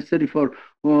not necessary for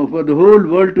the whole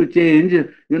world to change,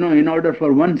 in order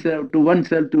for oneself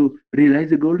to realize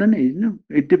the golden age. No,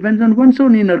 it depends on one's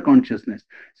own inner consciousness.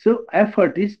 So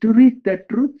effort is to reach that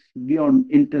truth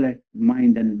beyond intellect,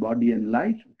 mind and body and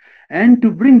life, and to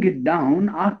bring it down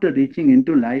after reaching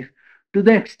into life to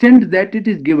the extent that it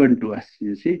is given to us,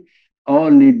 you see.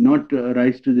 All need not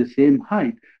rise to the same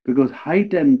height, because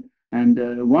height and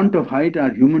want of height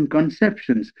are human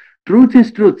conceptions. Truth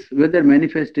is truth, whether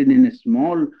manifested in a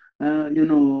small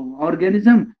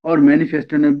organism or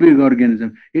manifested in a big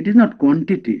organism. It is not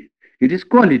quantity, it is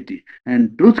quality,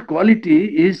 and truth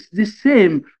quality is the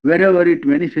same wherever it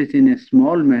manifests in a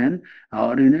small man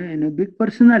or in a big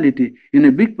personality. In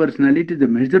a big personality, the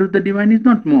measure of the divine is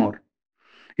not more.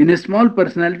 In a small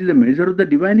personality, the measure of the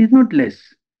divine is not less.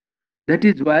 That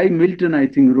is why Milton, I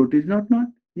think, wrote, is not?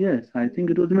 Yes, I think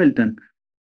it was Milton.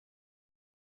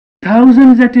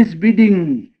 Thousands at his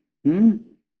bidding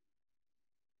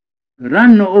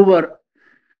run over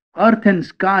earth and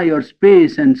sky, or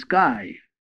space and sky.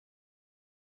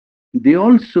 They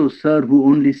also serve who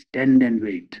only stand and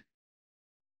wait.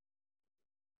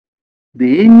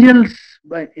 The angels,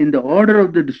 in the order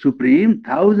of the Supreme,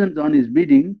 thousands on his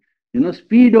bidding,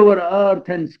 speed over earth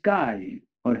and sky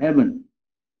or heaven.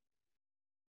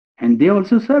 And they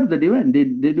also serve the divine. They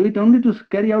do it only to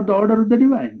carry out the order of the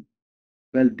divine.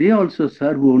 Well, they also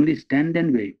serve who only stand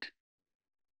and wait.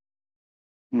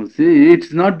 See,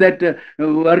 it's not that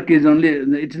work is only,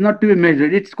 it's not to be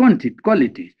measured, it's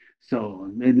quality. So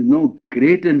there is no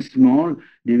great and small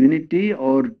divinity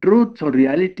or truth or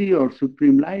reality or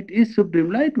supreme light. Is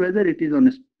supreme light, whether it is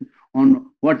on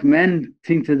what man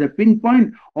thinks as a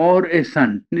pinpoint or a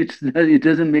sun. It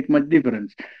doesn't make much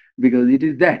difference, because it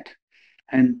is that.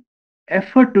 And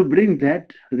effort to bring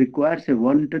that requires a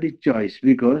voluntary choice,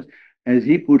 because, as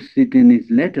he puts it in his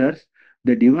letters,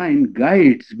 the divine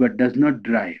guides but does not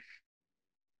drive.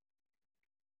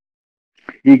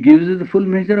 He gives you the full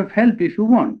measure of help if you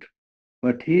want,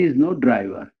 but he is no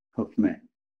driver of man.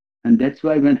 And that's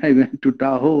why when I went to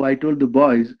Tahoe, I told the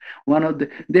boys,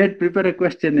 they had prepared a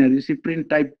questionnaire, you see, print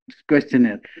type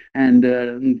questionnaire.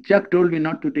 And Chuck told me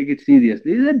not to take it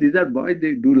seriously. He said, these are boys,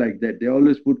 they do like that. They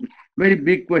always put very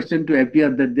big question to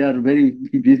appear that they are very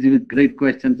busy with great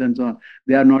questions and so on.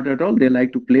 They are not at all. They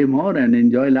like to play more and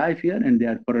enjoy life here, and they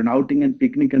are for an outing and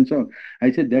picnic and so on.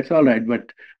 I said, that's all right,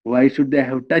 but why should they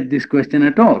have touched this question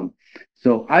at all?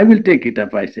 So I will take it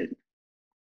up, I said.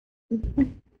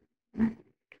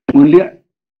 Only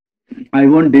I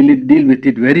won't deal with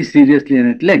it very seriously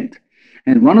and at length.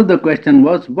 And one of the questions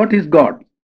was, what is God?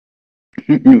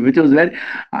 Which was they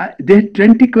had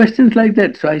 20 questions like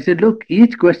that. So I said, look,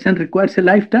 each question requires a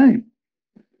lifetime.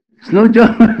 It's no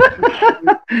joke.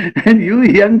 And you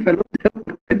young fellows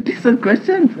have 20 such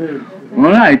questions.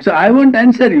 All right, so I won't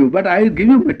answer you, but I will give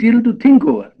you material to think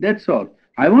over. That's all.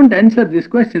 I won't answer this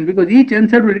question because each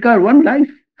answer will require one life,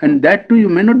 and that too you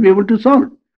may not be able to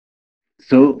solve.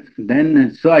 So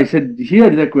I said, here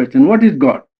is the question, what is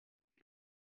God?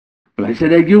 Well, I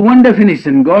said, I give one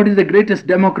definition. God is the greatest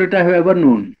democrat I have ever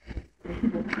known.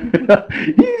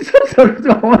 He's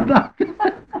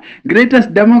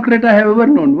greatest democrat I have ever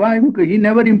known. Why? Because he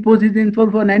never imposes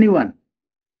himself on anyone.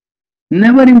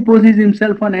 Never imposes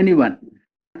himself on anyone.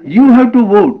 You have to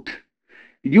vote.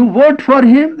 You vote for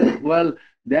him, well,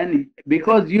 then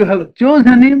because you have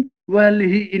chosen him, well,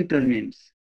 he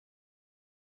intervenes.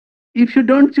 If you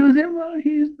don't choose him, well,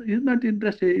 he's not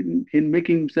interested in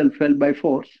making himself felt by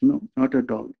force. No, not at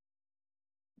all.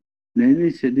 Then he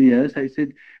said, yes. I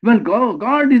said, well,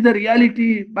 God is the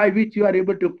reality by which you are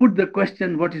able to put the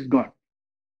question, what is God?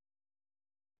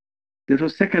 That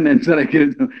was second answer I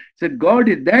gave them. Said, God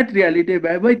is that reality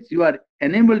by which you are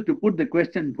enabled to put the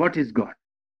question, what is God?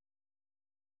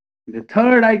 The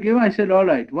third I gave, I said, all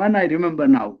right, one I remember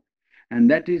now. And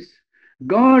that is,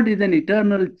 God is an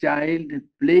eternal child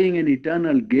playing an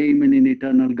eternal game in an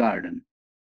eternal garden.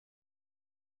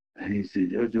 And he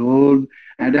said, oh,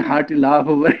 I had a hearty laugh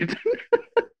over it.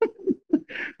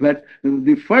 But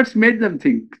the first made them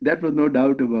think. That was no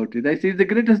doubt about it. I say he's the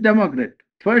greatest Democrat.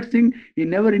 First thing, he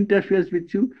never interferes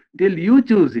with you till you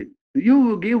choose him.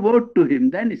 You give vote to him.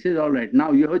 Then he says, all right,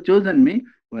 now you have chosen me.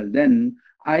 Well, then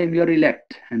I am your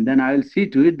elect. And then I will see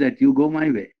to it that you go my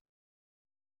way.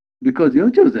 Because you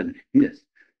have chosen me. Yes.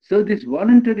 So this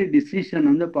voluntary decision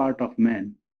on the part of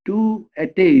man to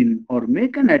attain or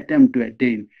make an attempt to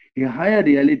attain a higher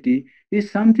reality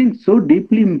is something so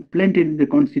deeply implanted in the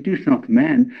constitution of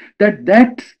man that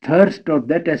that thirst or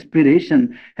that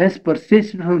aspiration has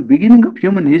persisted from the beginning of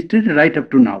human history right up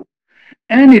to now.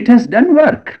 And it has done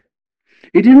work.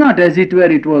 It is not as it were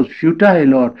it was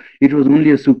futile or it was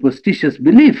only a superstitious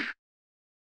belief.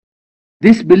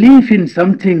 This belief in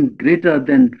something greater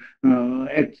than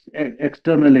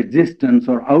external existence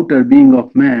or outer being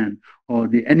of man or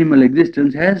the animal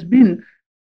existence has been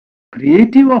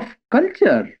creative of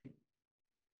culture.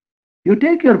 You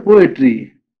take your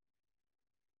poetry,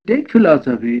 take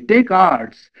philosophy, take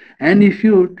arts, and if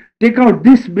you take out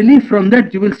this belief from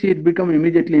that, you will see it become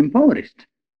immediately impoverished.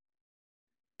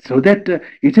 So that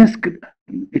it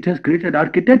has created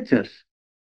architectures.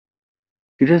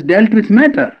 It has dealt with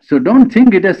matter. So don't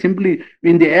think it has simply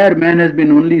in the air. Man has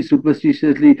been only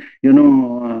superstitiously,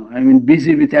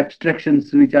 busy with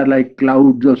abstractions which are like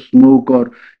clouds or smoke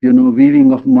or,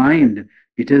 weaving of mind.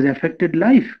 It has affected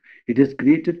life. It has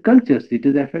created cultures. It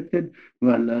has affected,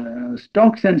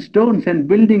 stocks and stones and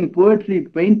building, poetry,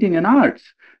 painting, and arts.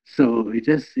 So it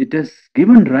has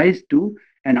given rise to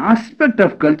an aspect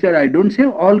of culture. I don't say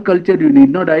all culture you need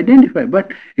not identify,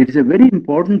 but it is a very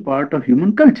important part of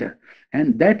human culture.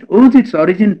 And that owes its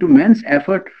origin to man's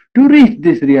effort to reach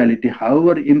this reality.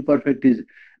 However imperfect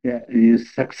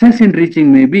his success in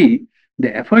reaching may be,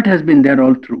 the effort has been there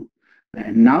all through.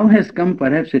 And now has come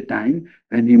perhaps a time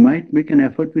when he might make an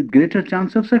effort with greater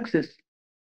chance of success.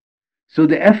 So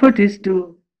the effort is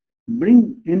to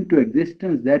bring into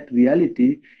existence that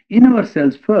reality in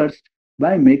ourselves first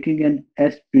by making an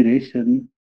aspiration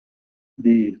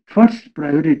the first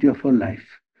priority of our life.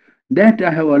 That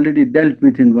I have already dealt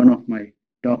with in one of my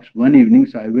talks one evening,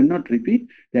 so I will not repeat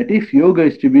that if yoga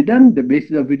is to be done, the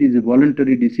basis of it is a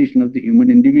voluntary decision of the human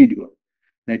individual,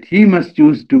 that he must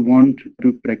choose to want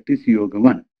to practice yoga.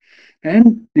 One.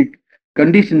 And the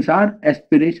conditions are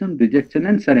aspiration, rejection,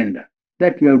 and surrender.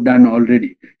 That we have done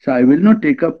already. So I will not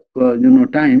take up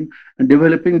time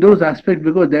developing those aspects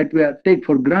because that we take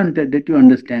for granted that you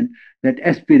understand that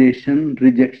aspiration,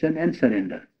 rejection, and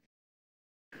surrender.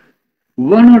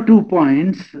 One or two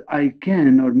points I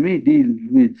can or may deal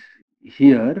with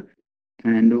here,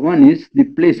 and one is the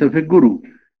place of a guru.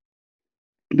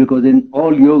 Because in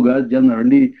all yoga,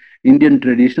 generally, Indian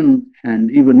tradition and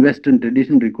even Western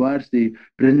tradition requires the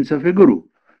presence of a guru.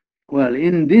 Well,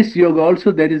 in this yoga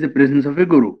also there is a presence of a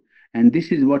guru. And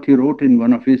this is what he wrote in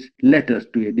one of his letters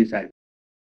to a disciple.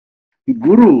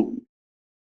 Guru,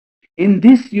 in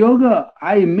this yoga,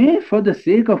 I may, for the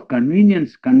sake of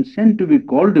convenience, consent to be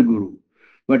called a guru.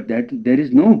 But that there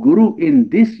is no guru in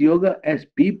this yoga as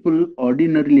people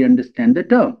ordinarily understand the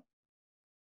term.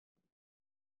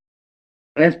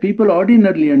 As people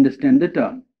ordinarily understand the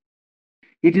term.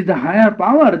 It is the higher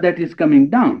power that is coming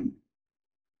down.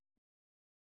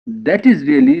 That is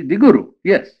really the guru,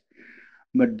 yes.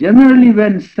 But generally,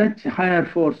 when such higher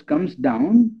force comes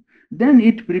down, then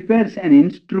it prepares an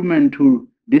instrument who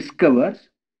discovers,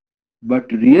 but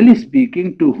really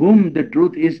speaking, to whom the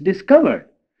truth is discovered.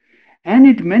 And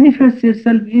it manifests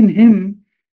itself in him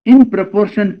in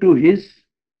proportion to his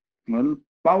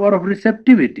power of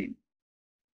receptivity.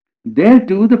 There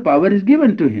too, the power is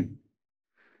given to him.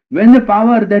 When the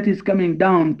power that is coming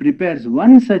down prepares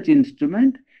one such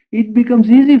instrument, it becomes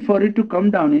easy for it to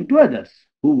come down into others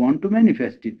who want to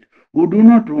manifest it, who do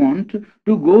not want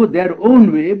to go their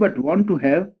own way but want to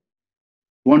have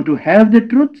the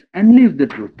truth and live the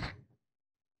truth.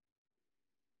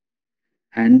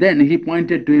 And then he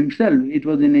pointed to himself. It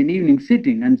was in an evening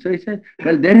sitting, and so he said,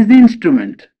 well, there is the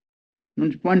instrument.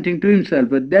 pointing to himself,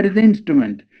 but there is the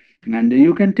instrument, and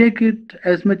you can take it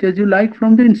as much as you like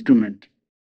from the instrument.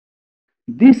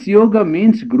 This yoga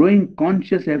means growing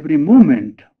conscious every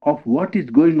moment of what is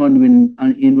going on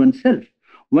in oneself.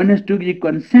 One has to give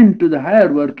consent to the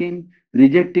higher working,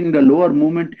 rejecting the lower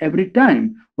movement every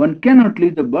time. One cannot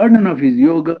leave the burden of his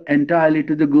yoga entirely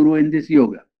to the guru in this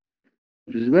yoga.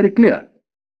 This is very clear.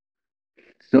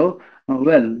 So,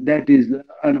 well, that is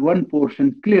one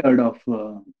portion cleared of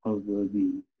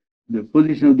the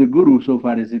position of the guru so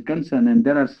far as is concerned. And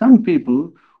there are some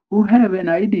people who have an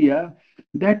idea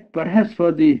that perhaps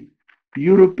for the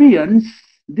Europeans,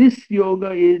 this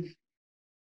yoga is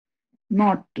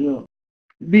not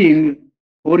being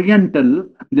oriental,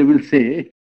 they will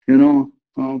say,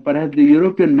 perhaps the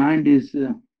European mind is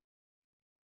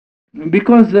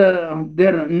because they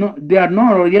are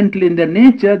not oriental in their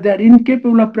nature, they are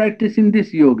incapable of practicing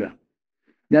this yoga.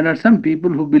 There are some people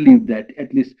who believe that.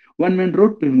 At least one man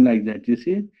wrote to him like that, you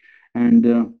see.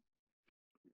 And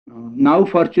now,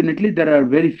 fortunately, there are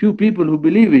very few people who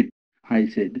believe it, I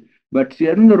said. But Sri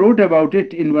Aurobindo wrote about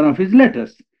it in one of his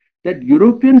letters, that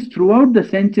Europeans throughout the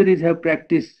centuries have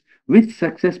practiced with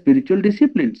success spiritual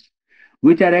disciplines,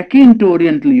 which are akin to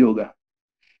Oriental yoga,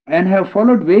 and have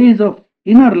followed ways of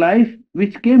inner life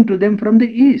which came to them from the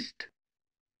East.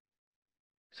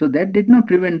 So that did not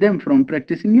prevent them from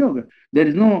practicing yoga. There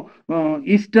is no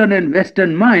Eastern and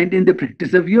Western mind in the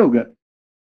practice of yoga.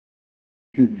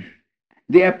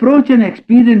 The approach and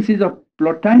experiences of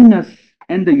Plotinus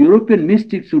and the European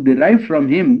mystics who derived from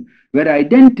him were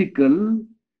identical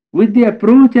with the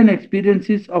approach and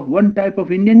experiences of one type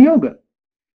of Indian yoga.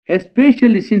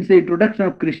 Especially since the introduction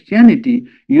of Christianity,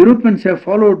 Europeans have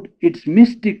followed its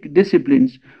mystic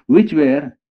disciplines, which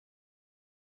were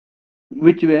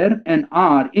and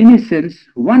are, in essence,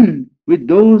 one with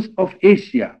those of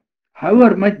Asia,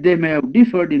 however much they may have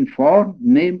differed in form,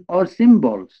 name, or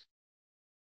symbols.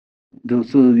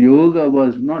 So yoga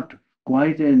was not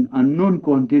quite an unknown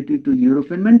quantity to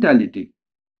European mentality.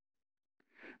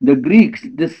 The Greeks,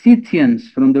 the Scythians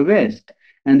from the west,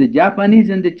 and the Japanese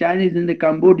and the Chinese and the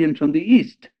Cambodians from the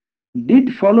east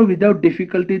did follow without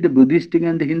difficulty the Buddhistic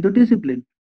and the Hindu discipline.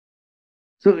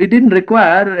 So it didn't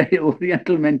require a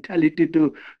Oriental mentality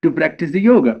to practice the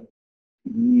yoga.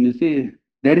 You see,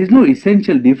 there is no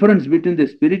essential difference between the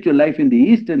spiritual life in the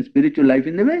East and spiritual life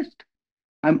in the West.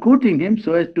 I'm quoting him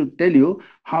so as to tell you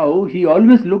how he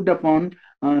always looked upon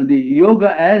the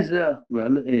yoga as a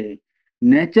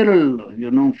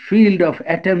natural, field of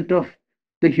attempt of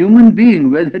the human being,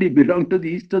 whether he belonged to the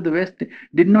East or the West,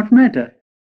 did not matter.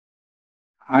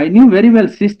 I knew very well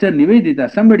Sister Nivedita.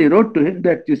 Somebody wrote to him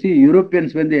that, you see,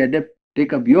 Europeans, when they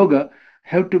take up yoga,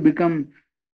 have to become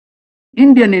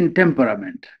Indian in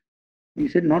temperament. He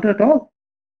said, not at all.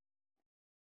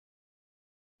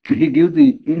 He gives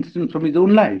the instance from his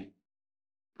own life.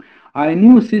 I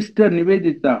knew Sister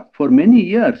Nivedita for many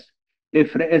years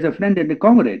as a friend and a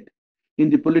comrade in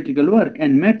the political work,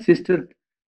 and met Sister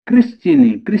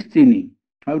Christine.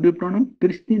 How do you pronounce?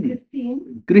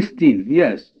 Christine,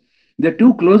 yes. The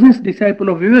two closest disciples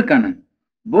of Vivekananda.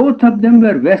 Both of them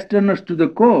were Westerners to the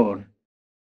core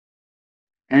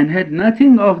and had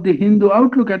nothing of the Hindu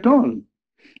outlook at all.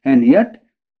 And yet,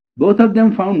 both of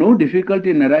them found no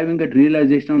difficulty in arriving at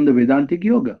realization on the Vedantic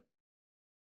yoga.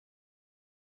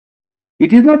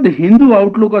 It is not the Hindu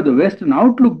outlook or the Western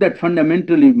outlook that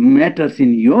fundamentally matters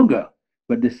in yoga,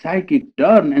 but the psychic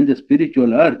turn and the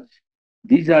spiritual urge.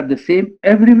 These are the same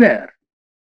everywhere.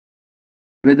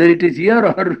 Whether it is here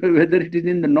or whether it is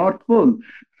in the North Pole,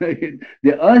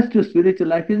 the urge to spiritual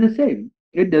life is the same.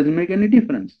 It doesn't make any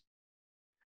difference.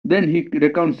 Then he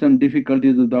recounts some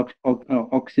difficulties of the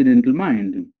Occidental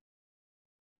mind.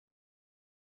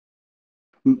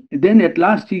 Then at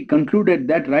last he concluded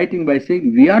that writing by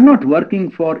saying, we are not working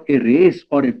for a race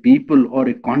or a people or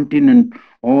a continent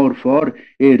or for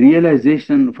the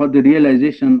realization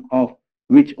of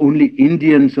which only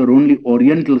Indians or only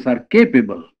Orientals are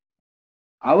capable.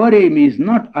 Our aim is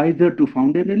not either to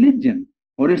found a religion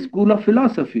or a school of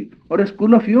philosophy or a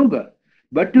school of yoga,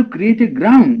 but to create a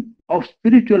ground of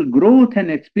spiritual growth and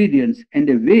experience and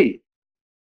a way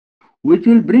which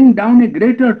will bring down a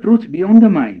greater truth beyond the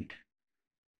mind,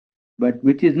 but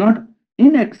which is not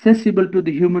inaccessible to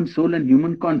the human soul and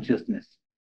human consciousness.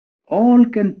 All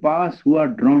can pass who are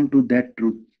drawn to that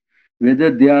truth,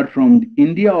 whether they are from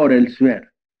India or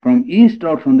elsewhere, from East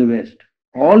or from the West.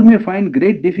 All may find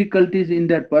great difficulties in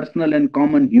their personal and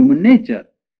common human nature,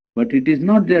 but it is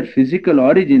not their physical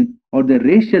origin or their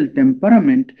racial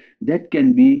temperament that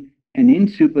can be an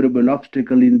insuperable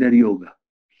obstacle in their yoga.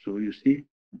 So you see,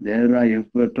 there I have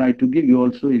tried to give you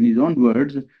also in his own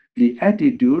words the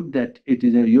attitude that it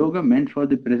is a yoga meant for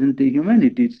the present day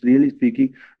humanity. It's really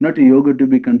speaking not a yoga to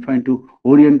be confined to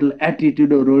Oriental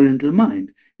attitude or Oriental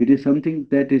mind. It is something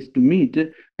that is to meet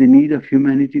the need of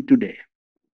humanity today.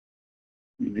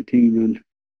 I think we'll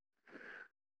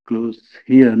close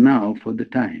here now for the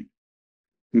time.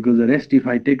 Because the rest, if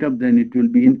I take up, then it will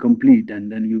be incomplete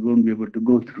and then you won't be able to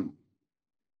go through.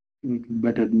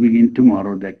 Better begin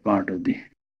tomorrow that part of the.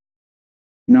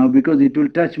 Now, because it will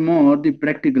touch more the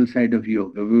practical side of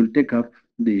yoga, we will take up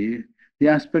the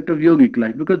aspect of yogic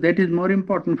life because that is more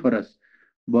important for us.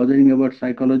 Bothering about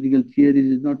psychological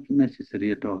theories is not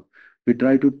necessary at all. We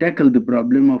try to tackle the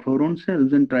problem of our own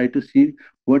selves and try to see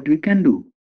what we can do.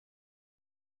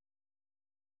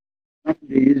 Some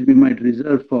days we might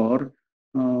reserve for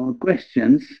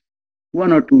questions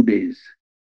 1 or 2 days.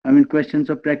 I mean, questions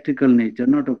of practical nature,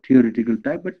 not of theoretical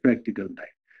type, but practical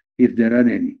type, if there are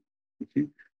any. You see?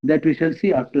 That we shall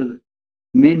see after the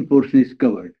main portion is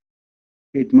covered.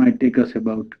 It might take us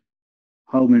about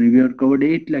how many? We have covered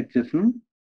 8 lectures, no?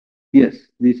 Yes,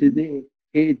 this is the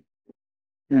eighth.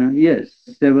 Yes,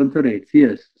 seventh or eighth.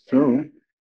 Yes. So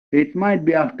it might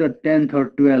be after 10th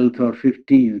or 12th or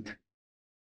 15th.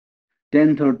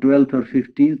 10th or 12th or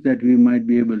 15th that we might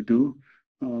be able to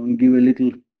give a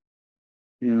little,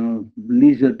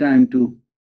 leisure time to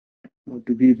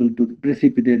be able to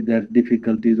precipitate their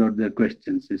difficulties or their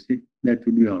questions. You see, that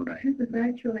would be all right. This is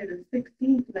actually the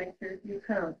 16th lecture if you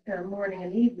count morning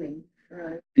and evening.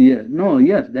 Right. Yeah, no,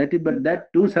 yes, that is, but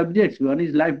that two subjects, one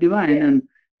is life divine and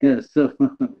yes, so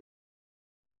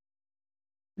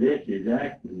This is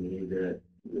actually the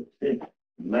sixth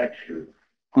lecture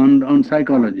on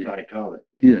psychology. on psychology.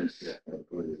 Yes, Yeah, that's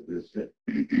what it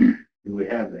is. We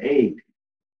have 8,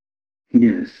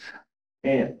 yes,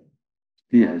 10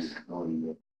 yes, on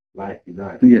the life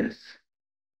design. yes.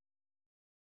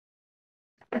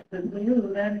 That's the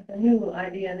new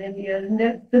idea in India, isn't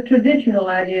it? The traditional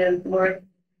idea is more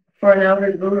for an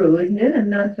outer guru, isn't it? And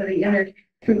not for the inner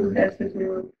truth as the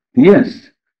guru. Yes.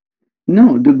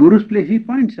 No, the Guru's place, he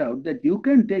points out that you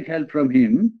can take help from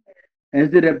him as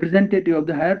the representative of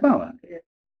the higher power.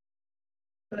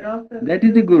 But also That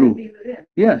is the Guru. be within.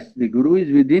 Yes, the Guru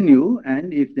is within you,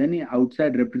 and if any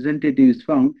outside representative is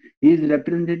found, he is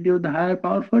representative of the higher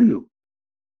power for you.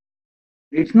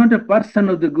 It's not a person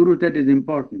of the Guru that is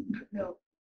important. No.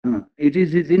 It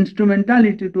is his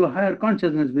instrumentality to a higher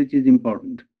consciousness which is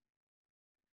important.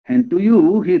 And to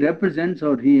you, he represents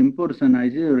or he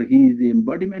impersonizes or he is the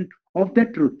embodiment of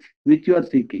that truth which you are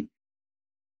seeking.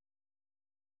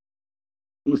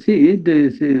 You see,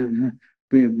 this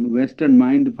Western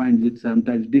mind finds it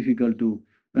sometimes difficult to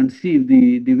conceive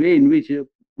the way in which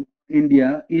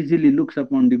India easily looks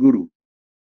upon the Guru.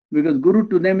 Because Guru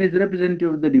to them is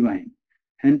representative of the divine.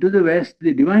 And to the West,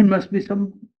 the divine must be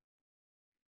some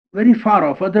very far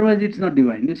off, otherwise it's not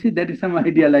divine. You see, that is some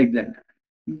idea like that.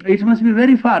 It must be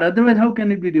very far, otherwise how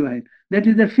can it be divine? That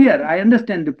is the fear. I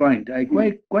understand the point. I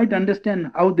quite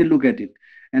understand how they look at it.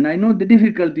 And I know the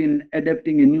difficulty in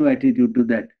adapting a new attitude to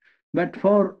that. But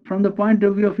from the point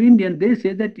of view of Indian, they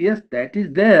say that yes, that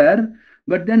is there,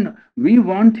 but then we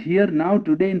want here now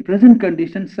today in present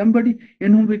conditions somebody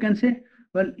in whom we can say,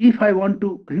 well, if I want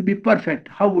to be perfect,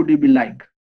 how would he be like?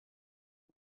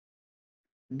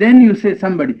 Then you say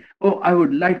somebody, oh, I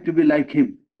would like to be like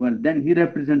him. Well, then he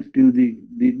represents to you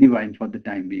the divine for the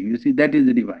time being. You see, that is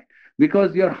the divine.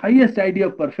 Because your highest idea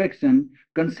of perfection,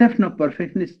 conception of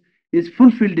perfection is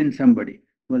fulfilled in somebody.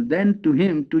 Well, then to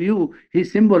him, to you, he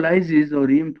symbolizes or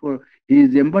he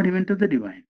is the embodiment of the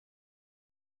divine.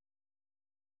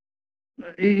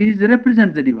 He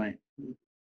represents the divine.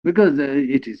 Because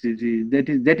that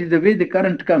is the way the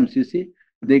current comes, you see.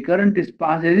 The current is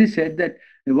passed, as he said, that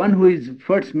the one who is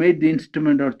first made the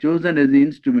instrument or chosen as the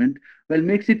instrument, well,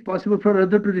 makes it possible for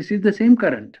other to receive the same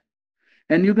current.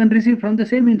 And you can receive from the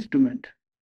same instrument.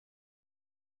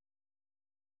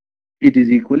 It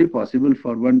is equally possible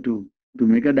for one to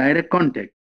make a direct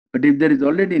contact. But if there is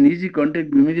already an easy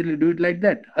contact, you immediately do it like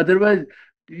that. Otherwise,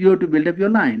 you have to build up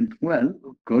your line. Well,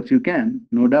 of course you can,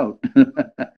 no doubt.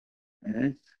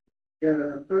 Yes. Can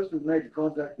a person make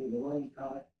contact with the wrong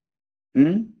power?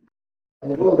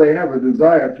 Although they have a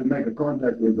desire to make a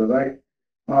contact with the right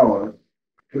power,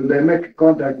 should they make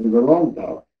contact with the wrong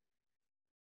power?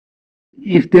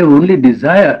 If they only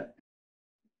desire,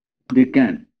 they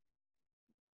can.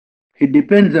 It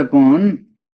depends upon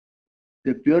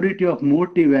the purity of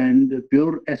motive and the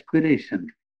pure aspiration.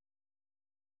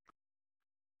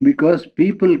 Because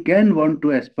people can want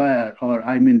to aspire, or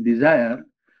I mean desire,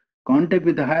 contact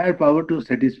with a higher power to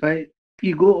satisfy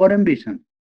ego or ambition.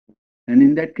 And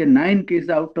in that case, 9 cases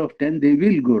out of 10, they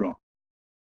will go wrong.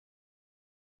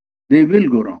 they will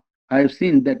go wrong. I have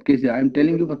seen that case. I am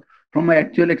telling you from my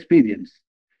actual experience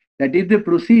that if they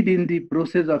proceed in the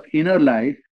process of inner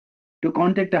life to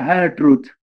contact a higher truth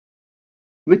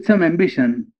with some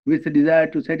ambition, with a desire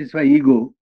to satisfy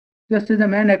ego, just as a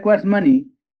man acquires money,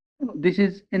 this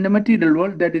is in the material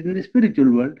world, that is in the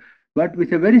spiritual world, but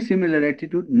with a very similar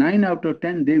attitude, 9 out of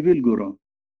 10 they will go wrong.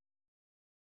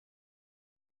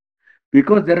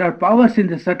 Because there are powers in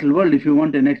the subtle world, if you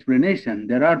want an explanation,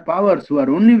 there are powers who are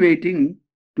only waiting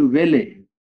to waylay,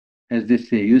 as they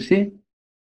say, you see,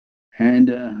 and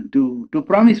to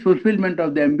promise fulfillment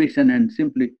of the ambition and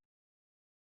simply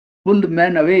pull the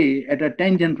man away at a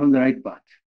tangent from the right path.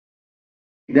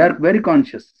 They are very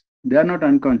conscious, they are not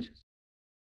unconscious.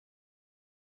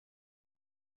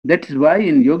 That is why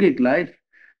in yogic life,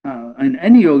 in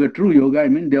any yoga, true yoga, I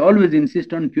mean, they always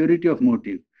insist on purity of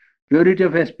motive, purity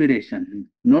of aspiration,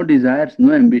 no desires,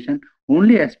 no ambition,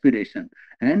 only aspiration.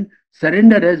 And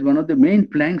surrender as one of the main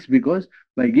planks, because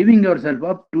by giving yourself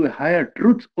up to a higher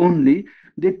truth only,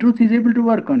 the truth is able to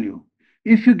work on you.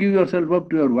 If you give yourself up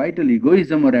to your vital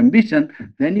egoism or ambition,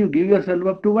 then you give yourself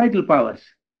up to vital powers,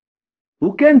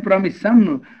 who can promise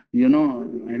some,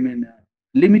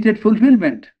 limited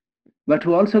fulfillment, but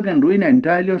who also can ruin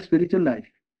entirely your spiritual life.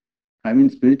 I mean,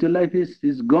 spiritual life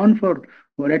is gone for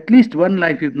at least one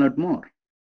life, if not more,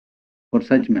 for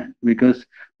such men. Because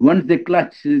once they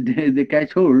clutch, they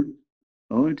catch hold,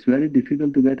 oh, it's very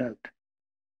difficult to get out.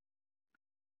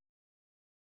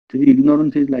 The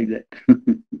ignorance is like that.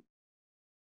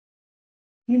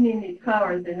 You mean these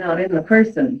powers are not in the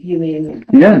person? You mean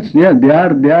Yes, yeah, they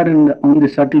are on the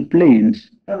subtle planes,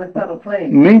 on the subtle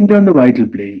plane? mainly on the vital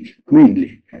planes,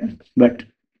 mainly, but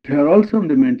they are also on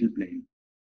the mental plane.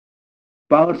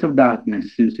 Powers of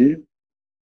darkness, you see,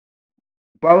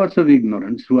 powers of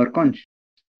ignorance, who are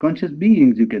conscious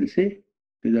beings, you can say,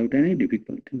 without any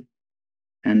difficulty.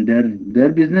 And their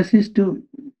business is to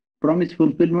promise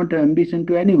fulfillment or ambition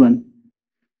to anyone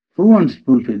who wants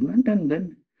fulfillment, and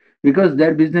then because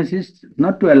their business is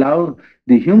not to allow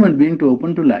the human being to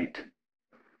open to light.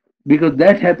 Because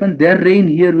that happens, their reign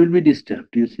here will be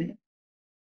disturbed, you see.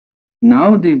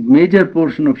 Now the major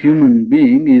portion of human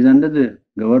being is under the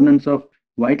governance of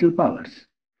vital powers,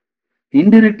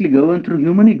 indirectly governed through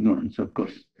human ignorance, of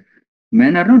course.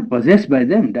 Men are not possessed by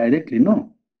them directly,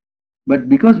 no. But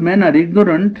because men are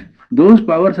ignorant, those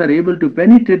powers are able to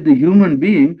penetrate the human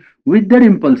being with their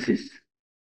impulses.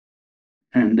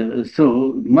 And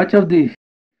so much of the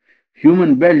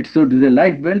human belt, so the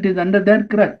life belt, is under their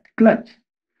clutch.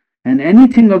 And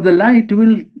anything of the light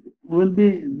will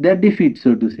be their defeat,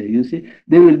 so to say. You see,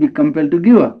 they will be compelled to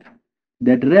give up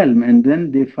that realm, and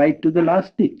then they fight to the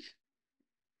last ditch.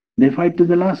 They fight to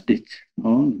the last ditch.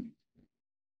 Oh,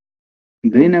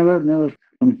 they never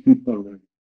come forward.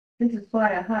 This is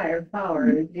why a higher power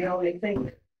is the only thing.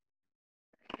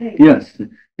 Yes,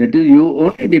 that is, you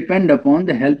only depend upon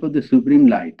the help of the supreme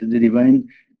light, the divine,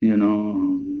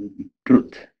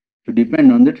 truth. To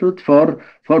depend on the truth for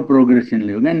progress in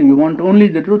life. And you want only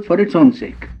the truth for its own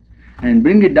sake, and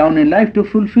bring it down in life to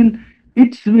fulfill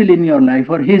its will in your life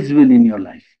or his will in your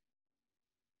life.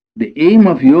 The aim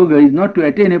of yoga is not to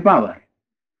attain a power,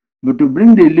 but to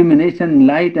bring the illumination,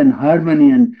 light and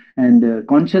harmony and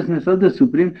consciousness of the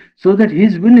Supreme, so that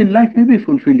his will in life may be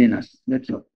fulfilled in us. That's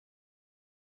all.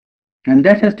 And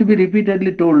that has to be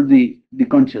repeatedly told the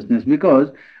consciousness, because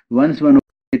once one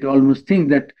it almost thinks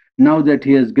that now that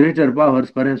he has greater powers,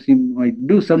 perhaps he might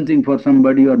do something for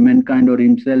somebody or mankind or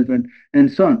himself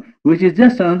and so on, which is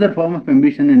just another form of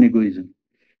ambition and egoism.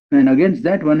 And against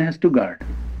that one has to guard.